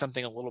doing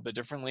something a little bit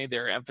differently.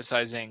 They're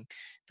emphasizing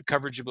the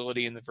coverage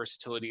ability and the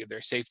versatility of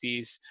their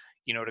safeties,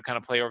 you know, to kind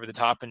of play over the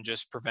top and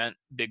just prevent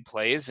big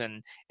plays.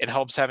 And it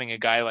helps having a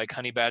guy like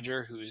Honey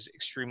Badger, who's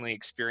extremely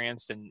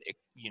experienced, and,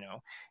 you know,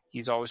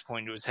 he's always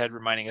pointing to his head,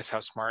 reminding us how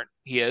smart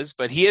he is,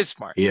 but he is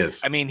smart. He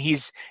is. I mean,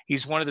 he's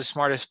one of the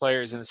smartest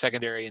players in the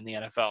secondary in the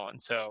NFL.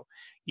 And so,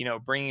 you know,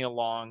 bringing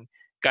along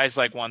guys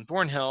like Juan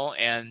Thornhill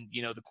and,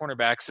 you know, the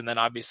cornerbacks, and then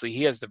obviously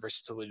he has the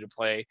versatility to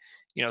play,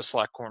 you know,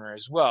 slot corner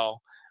as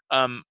well.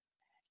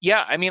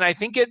 Yeah, I mean, I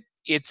think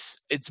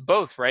it's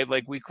both, right?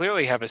 Like, we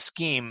clearly have a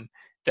scheme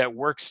that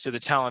works to the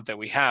talent that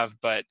we have,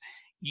 but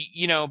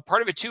you know,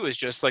 part of it too is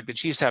just like the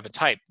Chiefs have a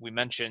type. We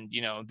mentioned,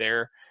 you know,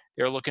 they're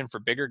looking for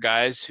bigger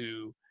guys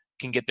who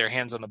can get their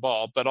hands on the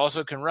ball, but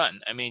also can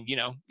run. I mean, you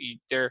know,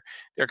 they're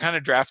kind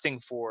of drafting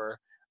for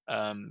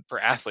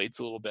athletes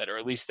a little bit, or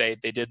at least they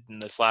did in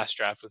this last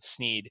draft with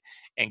Sneed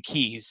and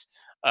Keys.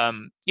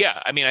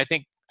 Yeah, I mean, I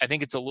think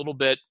it's a little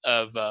bit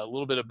of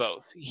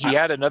both. He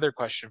had another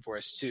question for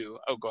us too.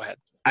 Oh, go ahead.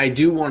 I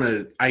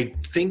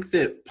think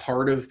that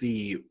part of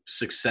the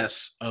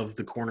success of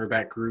the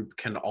cornerback group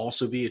can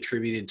also be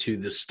attributed to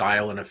the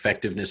style and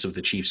effectiveness of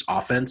the Chiefs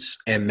offense,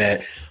 and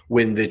that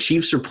when the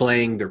Chiefs are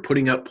playing, they're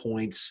putting up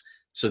points.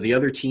 So the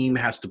other team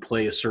has to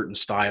play a certain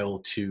style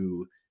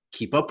to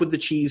keep up with the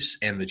Chiefs,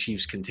 and the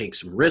Chiefs can take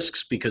some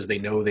risks because they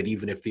know that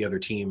even if the other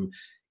team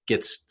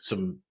gets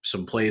some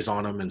plays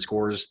on them and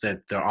scores,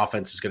 that the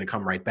offense is going to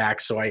come right back.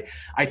 So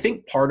I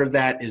think part of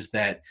that is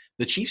that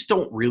the Chiefs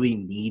don't really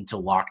need to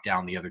lock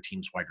down the other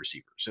team's wide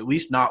receivers, at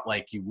least not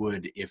like you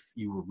would if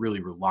you were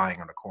really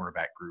relying on a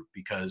cornerback group,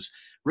 because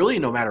really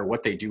no matter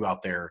what they do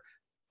out there,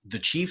 the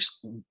Chiefs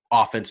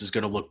offense is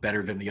going to look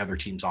better than the other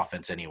team's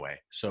offense anyway.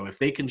 So if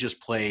they can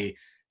just play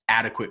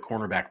adequate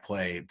cornerback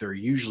play, they're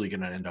usually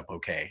going to end up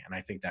okay. And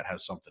I think that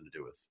has something to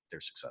do with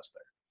their success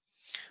there.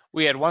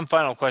 We had one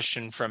final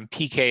question from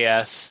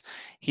PKS.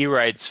 He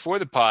writes, for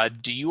the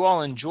pod, do you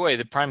all enjoy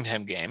the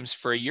primetime games?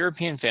 For a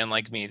European fan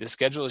like me, the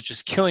schedule is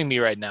just killing me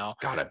right now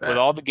with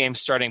all the games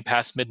starting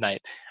past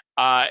midnight.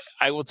 I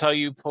will tell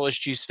you,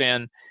 Polish Chiefs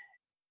fan,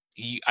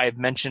 I've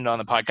mentioned on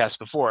the podcast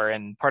before,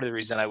 and part of the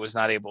reason I was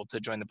not able to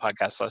join the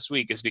podcast last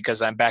week is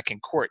because I'm back in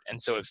court.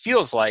 And so it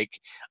feels like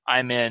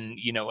I'm in,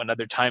 you know,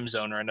 another time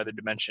zone or another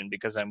dimension,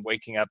 because I'm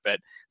waking up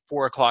at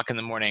 4:00 in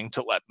the morning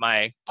to let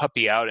my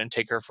puppy out and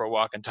take her for a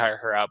walk and tire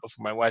her out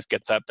before my wife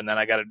gets up. And then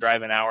I got to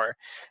drive an hour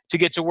to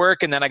get to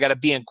work. And then I got to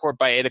be in court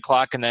by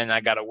 8:00. And then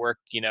I got to work,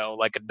 you know,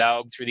 like a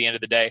dog through the end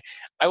of the day.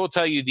 I will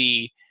tell you,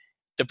 the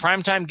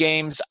primetime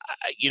games,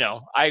 you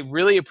know, I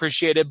really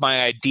appreciated.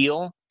 My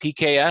ideal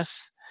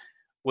PKS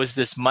was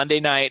this Monday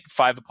night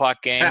 5:00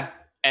 game,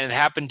 and it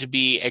happened to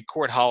be a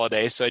court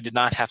holiday, so I did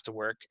not have to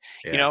work.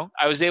 Yeah. You know,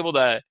 I was able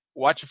to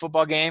watch a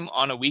football game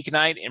on a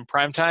weeknight in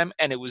primetime,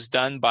 and it was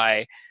done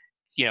by,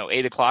 you know,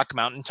 8:00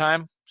 Mountain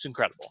Time. It's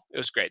incredible. It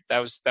was great. That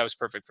was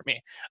perfect for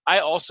me. I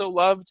also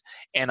loved,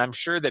 and I'm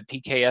sure that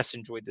PKS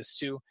enjoyed this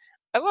too,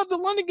 I love the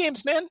London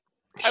games, man.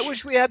 I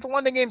wish we had the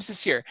London games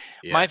this year.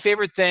 Yeah. My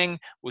favorite thing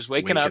was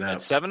waking up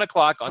at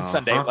 7:00 on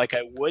Sunday, like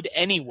I would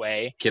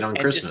anyway. Get on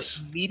Christmas.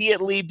 Just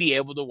immediately be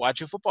able to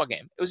watch a football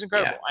game. It was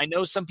incredible. Yeah. I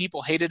know some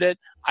people hated it.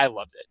 I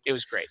loved it. It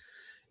was great.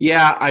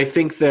 Yeah, I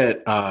think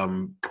that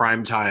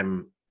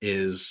primetime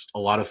is a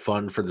lot of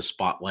fun for the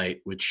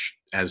spotlight, which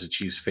as a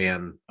Chiefs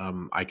fan,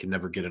 I can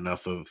never get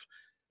enough of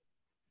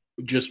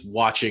just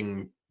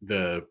watching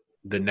the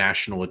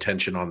national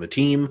attention on the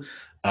team.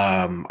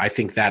 I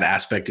think that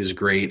aspect is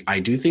great.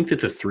 I do think that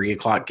the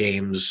 3:00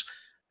 games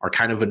are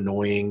kind of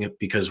annoying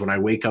because when I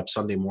wake up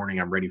Sunday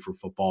morning, I'm ready for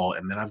football,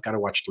 and then I've got to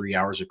watch 3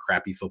 hours of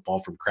crappy football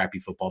from crappy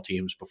football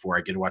teams before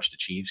I get to watch the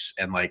Chiefs,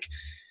 and like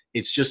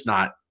it's just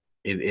not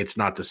it's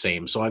not the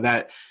same. So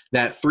that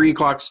 3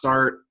 o'clock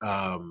start,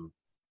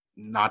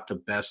 not the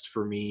best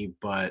for me,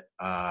 but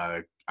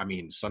I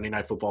mean Sunday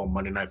night football,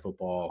 Monday night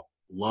football,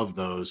 love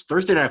those.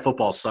 Thursday night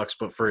football sucks,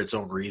 but for its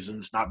own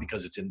reasons, not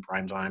because it's in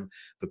prime time,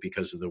 but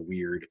because of the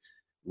weird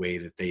way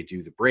that they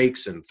do the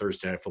breaks, and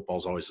Thursday night football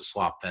is always a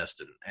slop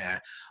fest. And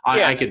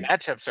I could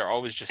matchups are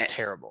always just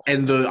terrible.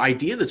 And the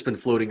idea that's been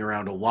floating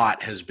around a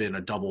lot has been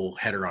a double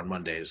header on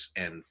Mondays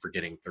and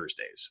forgetting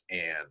Thursdays.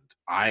 And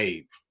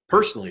I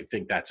personally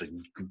think that's a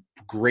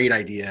great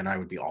idea, and I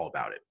would be all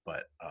about it.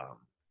 But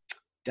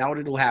doubt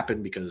it'll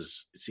happen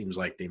because it seems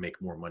like they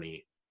make more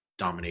money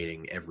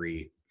dominating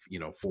every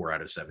 4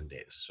 out of 7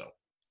 days. So.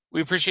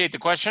 We appreciate the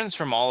questions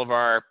from all of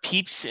our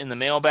peeps in the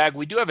mailbag.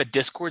 We do have a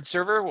Discord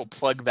server. We'll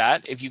plug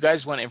that. If you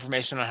guys want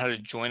information on how to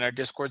join our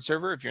Discord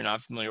server, if you're not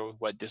familiar with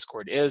what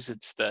Discord is,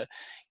 it's the,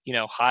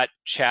 hot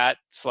chat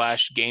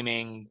 /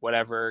 gaming,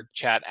 whatever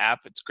chat app.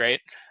 It's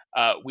great.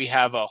 We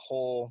have a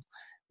whole,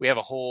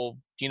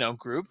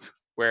 group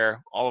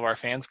where all of our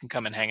fans can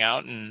come and hang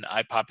out, and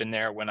I pop in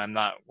there when I'm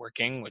not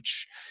working,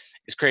 which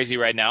is crazy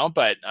right now,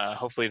 but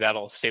hopefully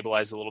that'll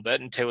stabilize a little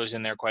bit. And Taylor's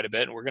in there quite a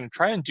bit. And we're going to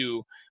try and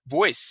do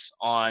voice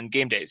on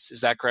game days.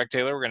 Is that correct,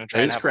 Taylor? We're going to try.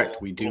 That is correct.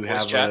 We do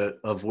have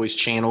a voice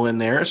channel in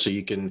there, so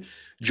you can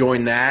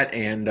join that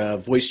and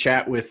voice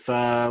chat with.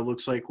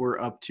 Looks like we're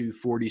up to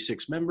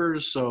 46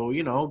 members, so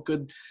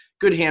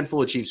good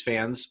handful of Chiefs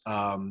fans.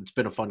 It's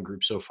been a fun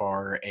group so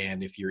far,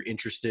 and if you're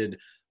interested,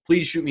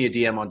 please shoot me a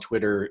DM on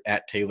Twitter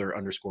at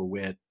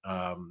Taylor_Witt,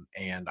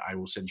 and I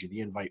will send you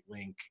the invite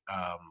link.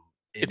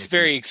 It's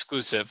very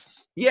exclusive.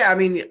 Yeah, I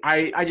mean,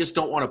 I just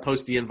don't want to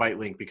post the invite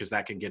link because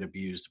that can get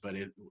abused, but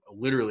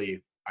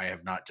literally I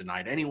have not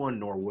denied anyone,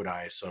 nor would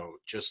I. So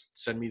just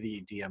send me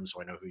the DM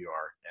so I know who you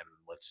are, and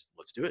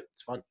let's do it.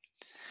 It's fun.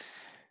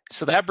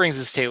 So that brings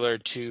us, Taylor,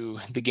 to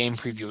the game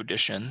preview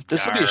edition.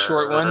 This will be a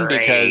short one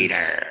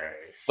because,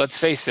 let's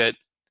face it,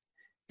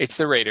 it's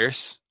the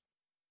Raiders.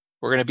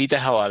 We're going to beat the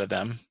hell out of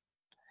them.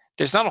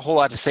 There's not a whole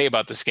lot to say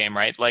about this game,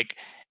 right? Like,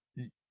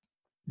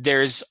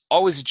 there's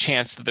always a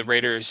chance that the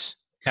Raiders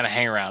kind of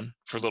hang around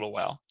for a little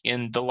while.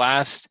 In the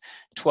last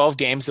 12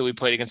 games that we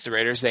played against the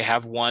Raiders, they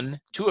have won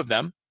 2 of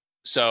them.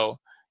 So,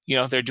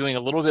 they're doing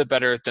a little bit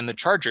better than the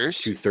Chargers.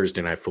 2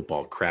 Thursday night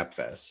football crap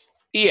fests.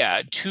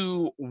 Yeah,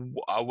 2.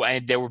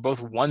 They were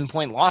both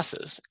 1-point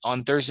losses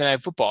on Thursday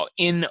night football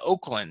in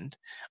Oakland.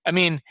 I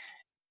mean,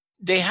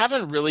 they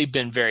haven't really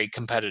been very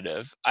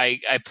competitive. I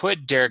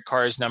put Derek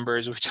Carr's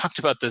numbers. We talked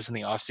about this in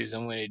the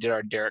offseason when we did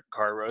our Derek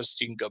Carr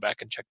roast. You can go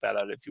back and check that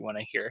out if you want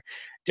to hear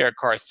Derek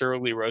Carr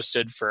thoroughly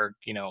roasted for,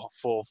 a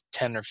full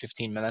 10 or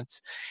 15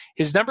 minutes.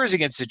 His numbers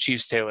against the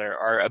Chiefs, Taylor,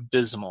 are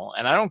abysmal.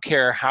 And I don't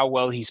care how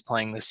well he's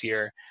playing this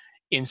year.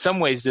 In some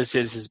ways, this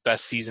is his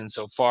best season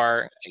so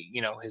far.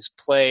 His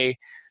play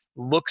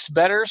looks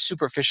better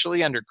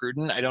superficially under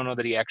Gruden. I don't know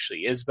that he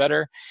actually is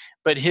better,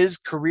 but his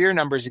career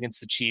numbers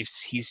against the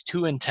Chiefs, he's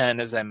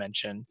 2-10, as I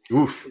mentioned.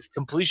 Oof. His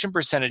completion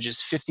percentage is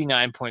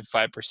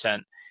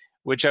 59.5%,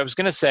 which I was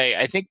going to say,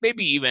 I think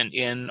maybe even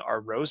in our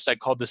roast, I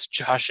called this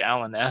Josh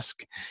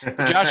Allen-esque.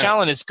 Josh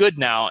Allen is good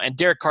now, and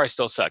Derek Carr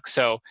still sucks.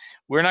 So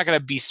we're not going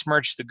to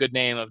besmirch the good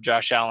name of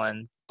Josh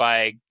Allen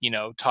by,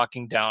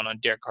 talking down on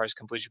Derek Carr's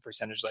completion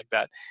percentage like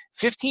that.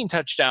 15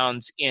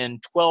 touchdowns in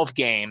 12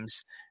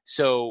 games.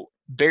 So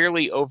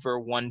barely over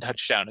 1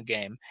 touchdown a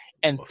game,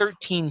 and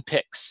 13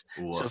 picks.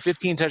 Oof. So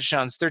 15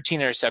 touchdowns,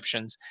 13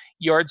 interceptions,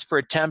 yards per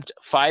attempt,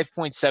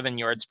 5.7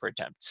 yards per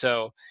attempt.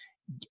 So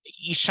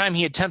each time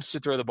he attempts to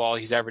throw the ball,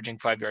 he's averaging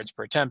 5 yards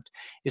per attempt.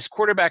 His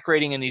quarterback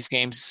rating in these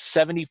games,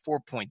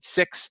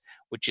 74.6,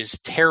 which is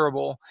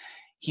terrible.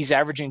 He's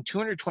averaging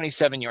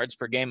 227 yards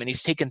per game, and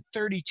he's taken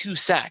 32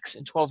 sacks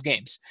in 12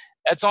 games.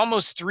 That's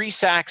almost 3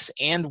 sacks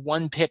and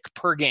 1 pick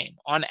per game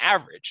on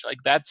average. Like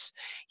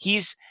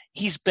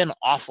he's been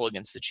awful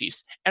against the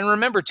Chiefs. And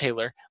remember,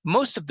 Taylor,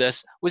 most of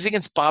this was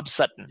against Bob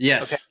Sutton.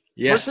 Yes. Okay?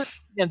 Yes. Most of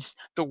this against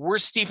the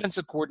worst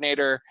defensive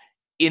coordinator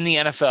in the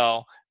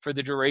NFL for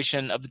the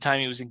duration of the time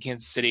he was in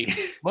Kansas City.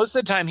 Most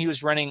of the time he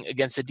was running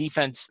against a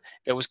defense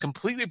that was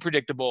completely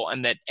predictable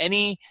and that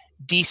any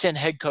decent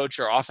head coach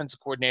or offensive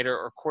coordinator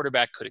or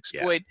quarterback could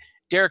exploit. Yeah.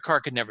 Derek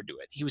Carr could never do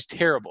it. He was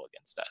terrible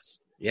against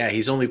us. Yeah,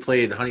 he's only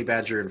played Honey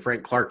Badger and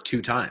Frank Clark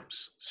 2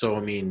 times. So,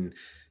 I mean,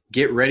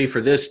 get ready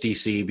for this,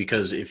 DC,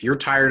 because if you're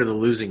tired of the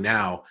losing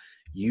now,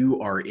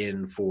 you are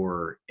in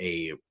for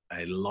a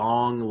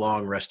long,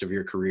 long rest of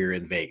your career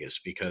in Vegas,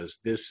 because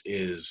this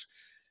is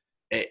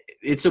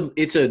it's a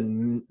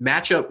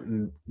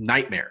matchup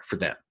nightmare for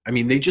them. I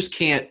mean, they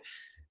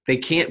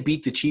can't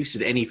beat the Chiefs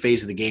at any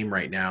phase of the game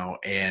right now.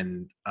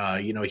 And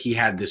he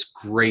had this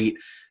great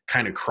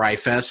kind of cry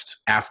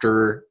fest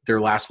after their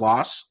last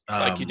loss,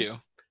 like you do,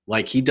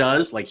 like he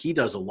does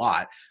a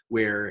lot,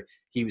 where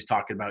he was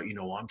talking about,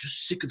 I'm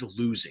just sick of the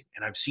losing,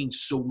 and I've seen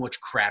so much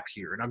crap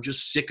here, and I'm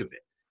just sick of it.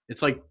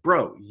 It's like,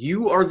 bro,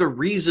 you are the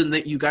reason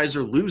that you guys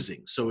are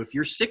losing. So if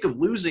you're sick of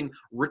losing,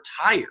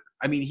 retire.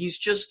 I mean, he's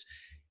just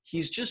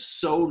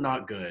so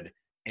not good.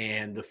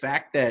 And the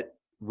fact that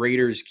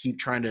Raiders keep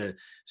trying to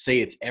say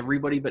it's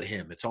everybody but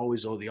him. It's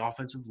always, oh, the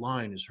offensive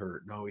line is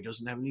hurt. No, he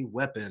doesn't have any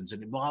weapons,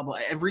 and blah blah.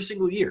 Every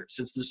single year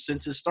since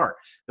his start.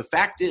 The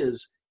fact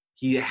is,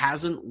 he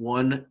hasn't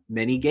won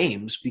many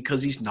games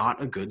because he's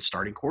not a good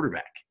starting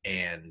quarterback,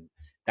 and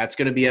that's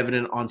going to be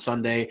evident on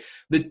Sunday.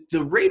 The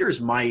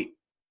Raiders might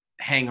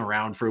hang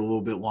around for a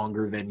little bit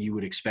longer than you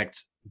would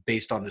expect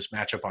based on this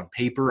matchup on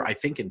paper. I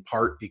think in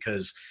part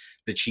because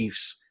the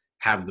Chiefs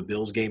have the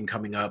Bills game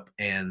coming up,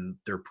 and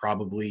they're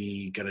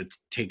probably going to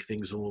take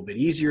things a little bit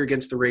easier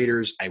against the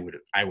Raiders, I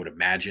would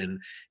imagine,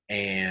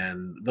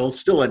 and they'll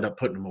still end up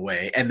putting them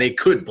away, and they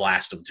could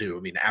blast them too.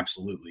 I mean,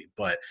 absolutely,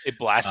 but they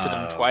blasted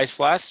them twice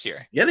last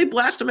year. Yeah, they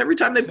blast them every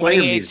time they play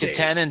them these days.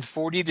 28-10 and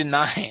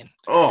 40-9.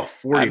 Oh,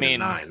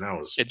 40-9. That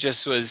was. It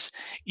just was.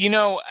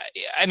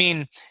 I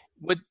mean,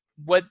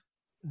 what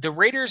the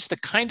Raiders, the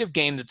kind of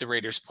game that the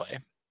Raiders play.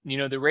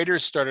 The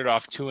Raiders started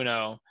off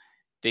 2-0.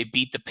 They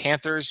beat the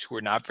Panthers, who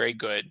are not very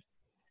good,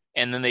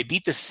 and then they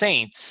beat the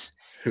Saints,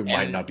 who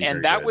might not be.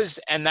 And that was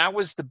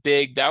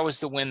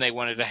the win they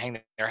wanted to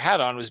hang their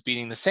hat on, was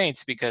beating the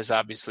Saints, because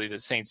obviously the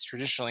Saints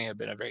traditionally have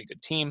been a very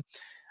good team.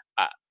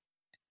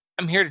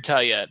 I'm here to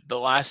tell you, the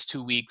last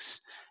 2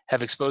 weeks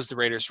have exposed the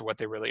Raiders for what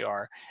they really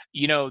are.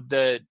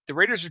 The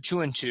Raiders are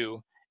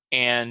 2-2,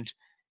 and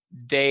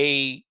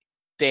they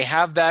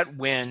have that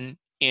win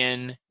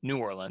in New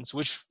Orleans,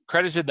 which,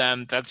 credit to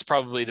them, that's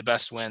probably the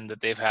best win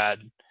that they've had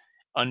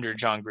under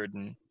John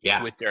Gruden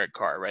with Derek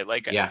Carr, right?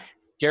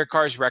 Derek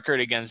Carr's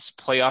record against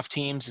playoff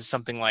teams is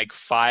something like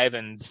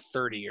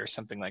 5-30 or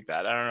something like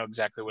that. I don't know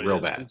exactly what it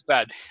is, but it's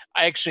bad.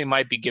 I actually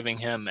might be giving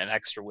him an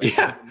extra win.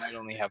 Yeah. He might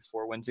only have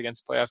 4 wins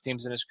against playoff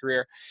teams in his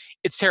career.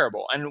 It's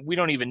terrible. And we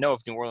don't even know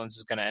if New Orleans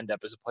is going to end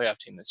up as a playoff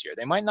team this year.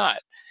 They might not.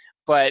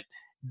 But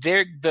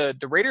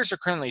the Raiders are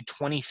currently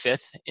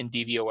 25th in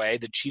DVOA.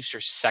 The Chiefs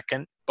are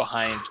second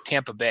behind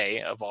Tampa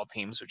Bay, of all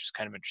teams, which is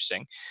kind of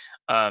interesting.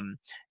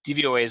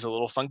 DVOA is a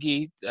little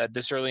funky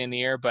this early in the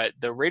year, but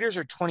the Raiders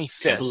are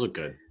 25th. Those look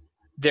good.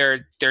 They're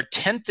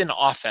 10th in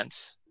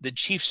offense. The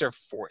Chiefs are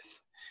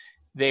 4th.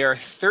 They are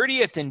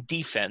 30th in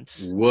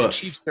defense. Woof. The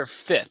Chiefs are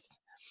 5th.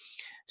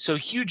 So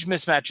huge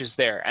mismatches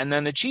there. And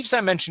then the Chiefs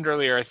I mentioned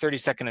earlier are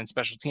 32nd in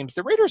special teams.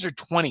 The Raiders are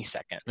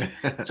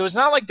 22nd. So it's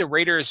not like the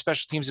Raiders'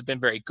 special teams have been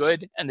very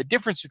good. And the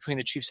difference between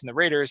the Chiefs and the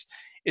Raiders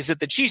is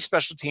that the Chiefs'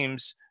 special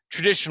teams,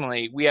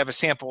 traditionally, we have a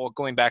sample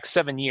going back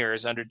 7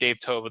 years under Dave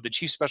Toub of the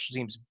Chiefs' special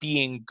teams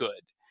being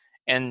good.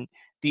 And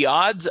the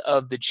odds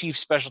of the Chiefs'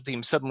 special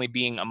teams suddenly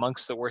being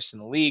amongst the worst in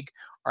the league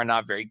are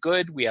not very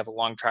good. We have a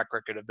long track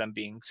record of them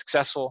being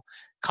successful.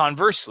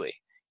 Conversely,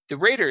 the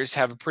Raiders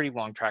have a pretty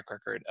long track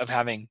record of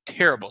having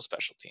terrible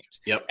special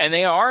teams. Yep. And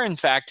they are, in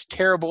fact,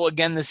 terrible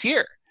again this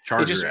year.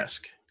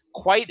 Charger-esque.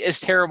 Quite as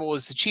terrible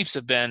as the Chiefs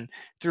have been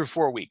through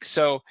 4 weeks.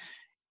 So,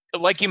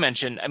 like you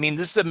mentioned, I mean,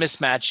 this is a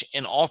mismatch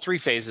in all 3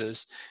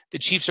 phases. The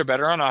Chiefs are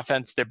better on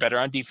offense. They're better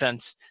on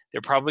defense.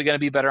 They're probably going to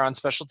be better on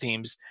special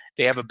teams.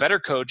 They have a better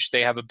coach.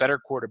 They have a better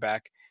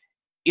quarterback.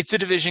 It's a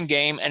division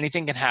game.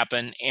 Anything can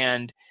happen.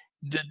 And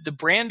the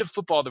brand of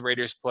football the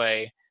Raiders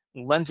play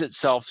lends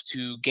itself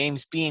to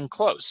games being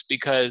close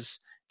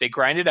because they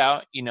grind it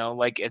out,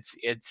 like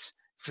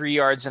it's 3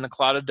 yards in a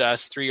cloud of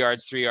dust, 3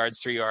 yards, 3 yards,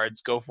 3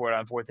 yards, go for it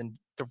on fourth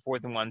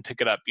and 1, pick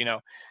it up.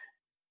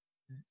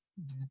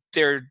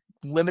 They're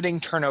limiting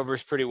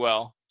turnovers pretty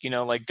well.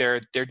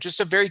 They're just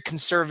a very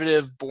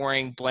conservative,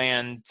 boring,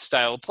 bland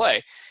style of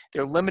play.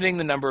 They're limiting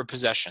the number of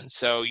possessions.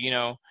 So,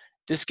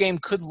 this game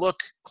could look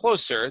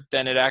closer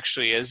than it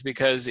actually is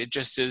because it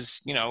just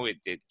is,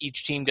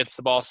 each team gets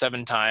the ball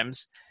 7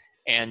 times.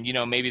 And,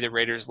 maybe the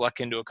Raiders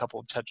luck into a couple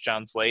of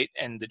touchdowns late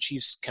and the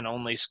Chiefs can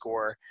only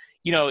score,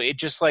 it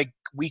just like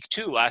week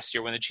 2 last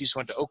year when the Chiefs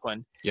went to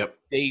Oakland. Yep.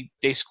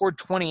 They scored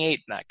 28 in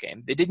that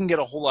game. They didn't get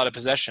a whole lot of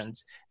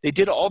possessions. They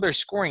did all their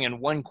scoring in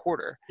 1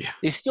 quarter. Yeah.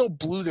 They still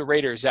blew the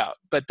Raiders out.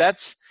 But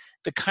that's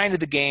the kind of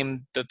the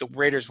game that the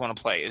Raiders want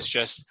to play is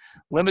just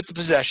limit the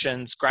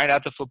possessions, grind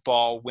out the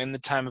football, win the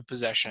time of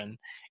possession.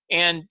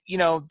 And,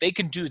 they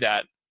can do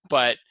that,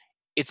 but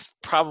it's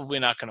probably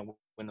not going to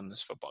win them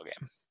this football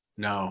game.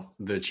 No,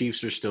 the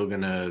Chiefs are still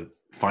going to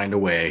find a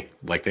way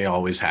like they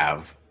always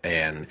have.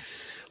 And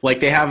like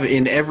they have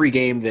in every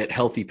game that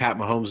healthy Pat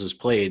Mahomes has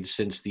played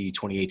since the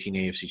 2018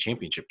 AFC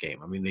Championship game.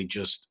 I mean, they're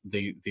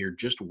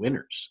just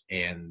winners.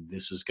 And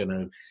this is going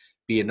to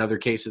be another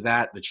case of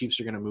that. The Chiefs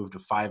are going to move to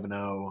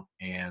 5-0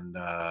 and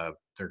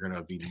they're going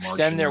to be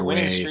extend their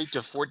winning streak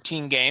to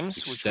 14 games.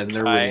 Extend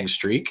their winning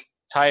streak.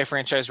 Tie a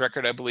franchise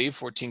record, I believe.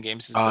 14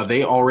 games. Is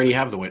they already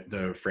have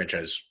the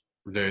franchise.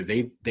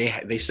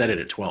 They set it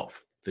at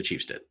 12. The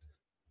Chiefs did.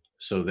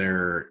 So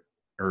they're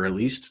or at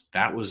least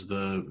that was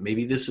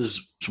maybe this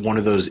is one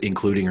of those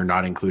including or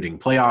not including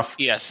playoff.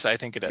 Yes, I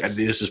think it is.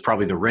 This is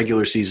probably the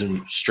regular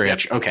season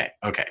stretch. Yep.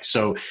 Okay.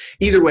 So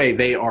either way,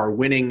 they are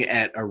winning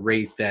at a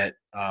rate that,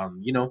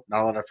 not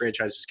a lot of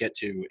franchises get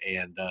to.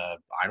 And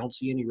I don't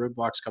see any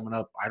roadblocks coming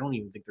up. I don't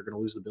even think they're going to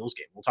lose the Bills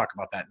game. We'll talk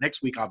about that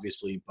next week,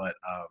 obviously, but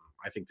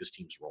I think this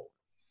team's rolling.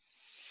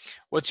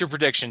 What's your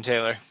prediction,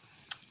 Taylor?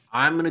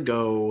 I'm going to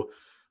go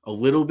a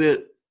little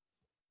bit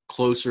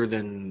closer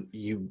than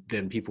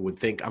people would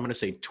think. I'm going to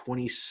say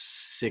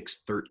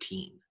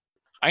 26-13.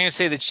 I'm going to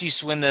say the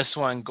Chiefs win this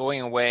one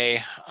going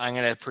away. I'm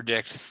going to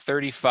predict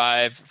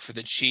 35 for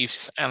the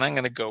Chiefs, and I'm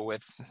going to go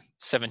with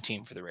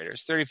 17 for the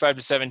Raiders.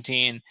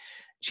 35-17.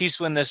 Chiefs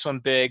win this one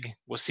big.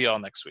 We'll see y'all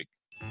next week.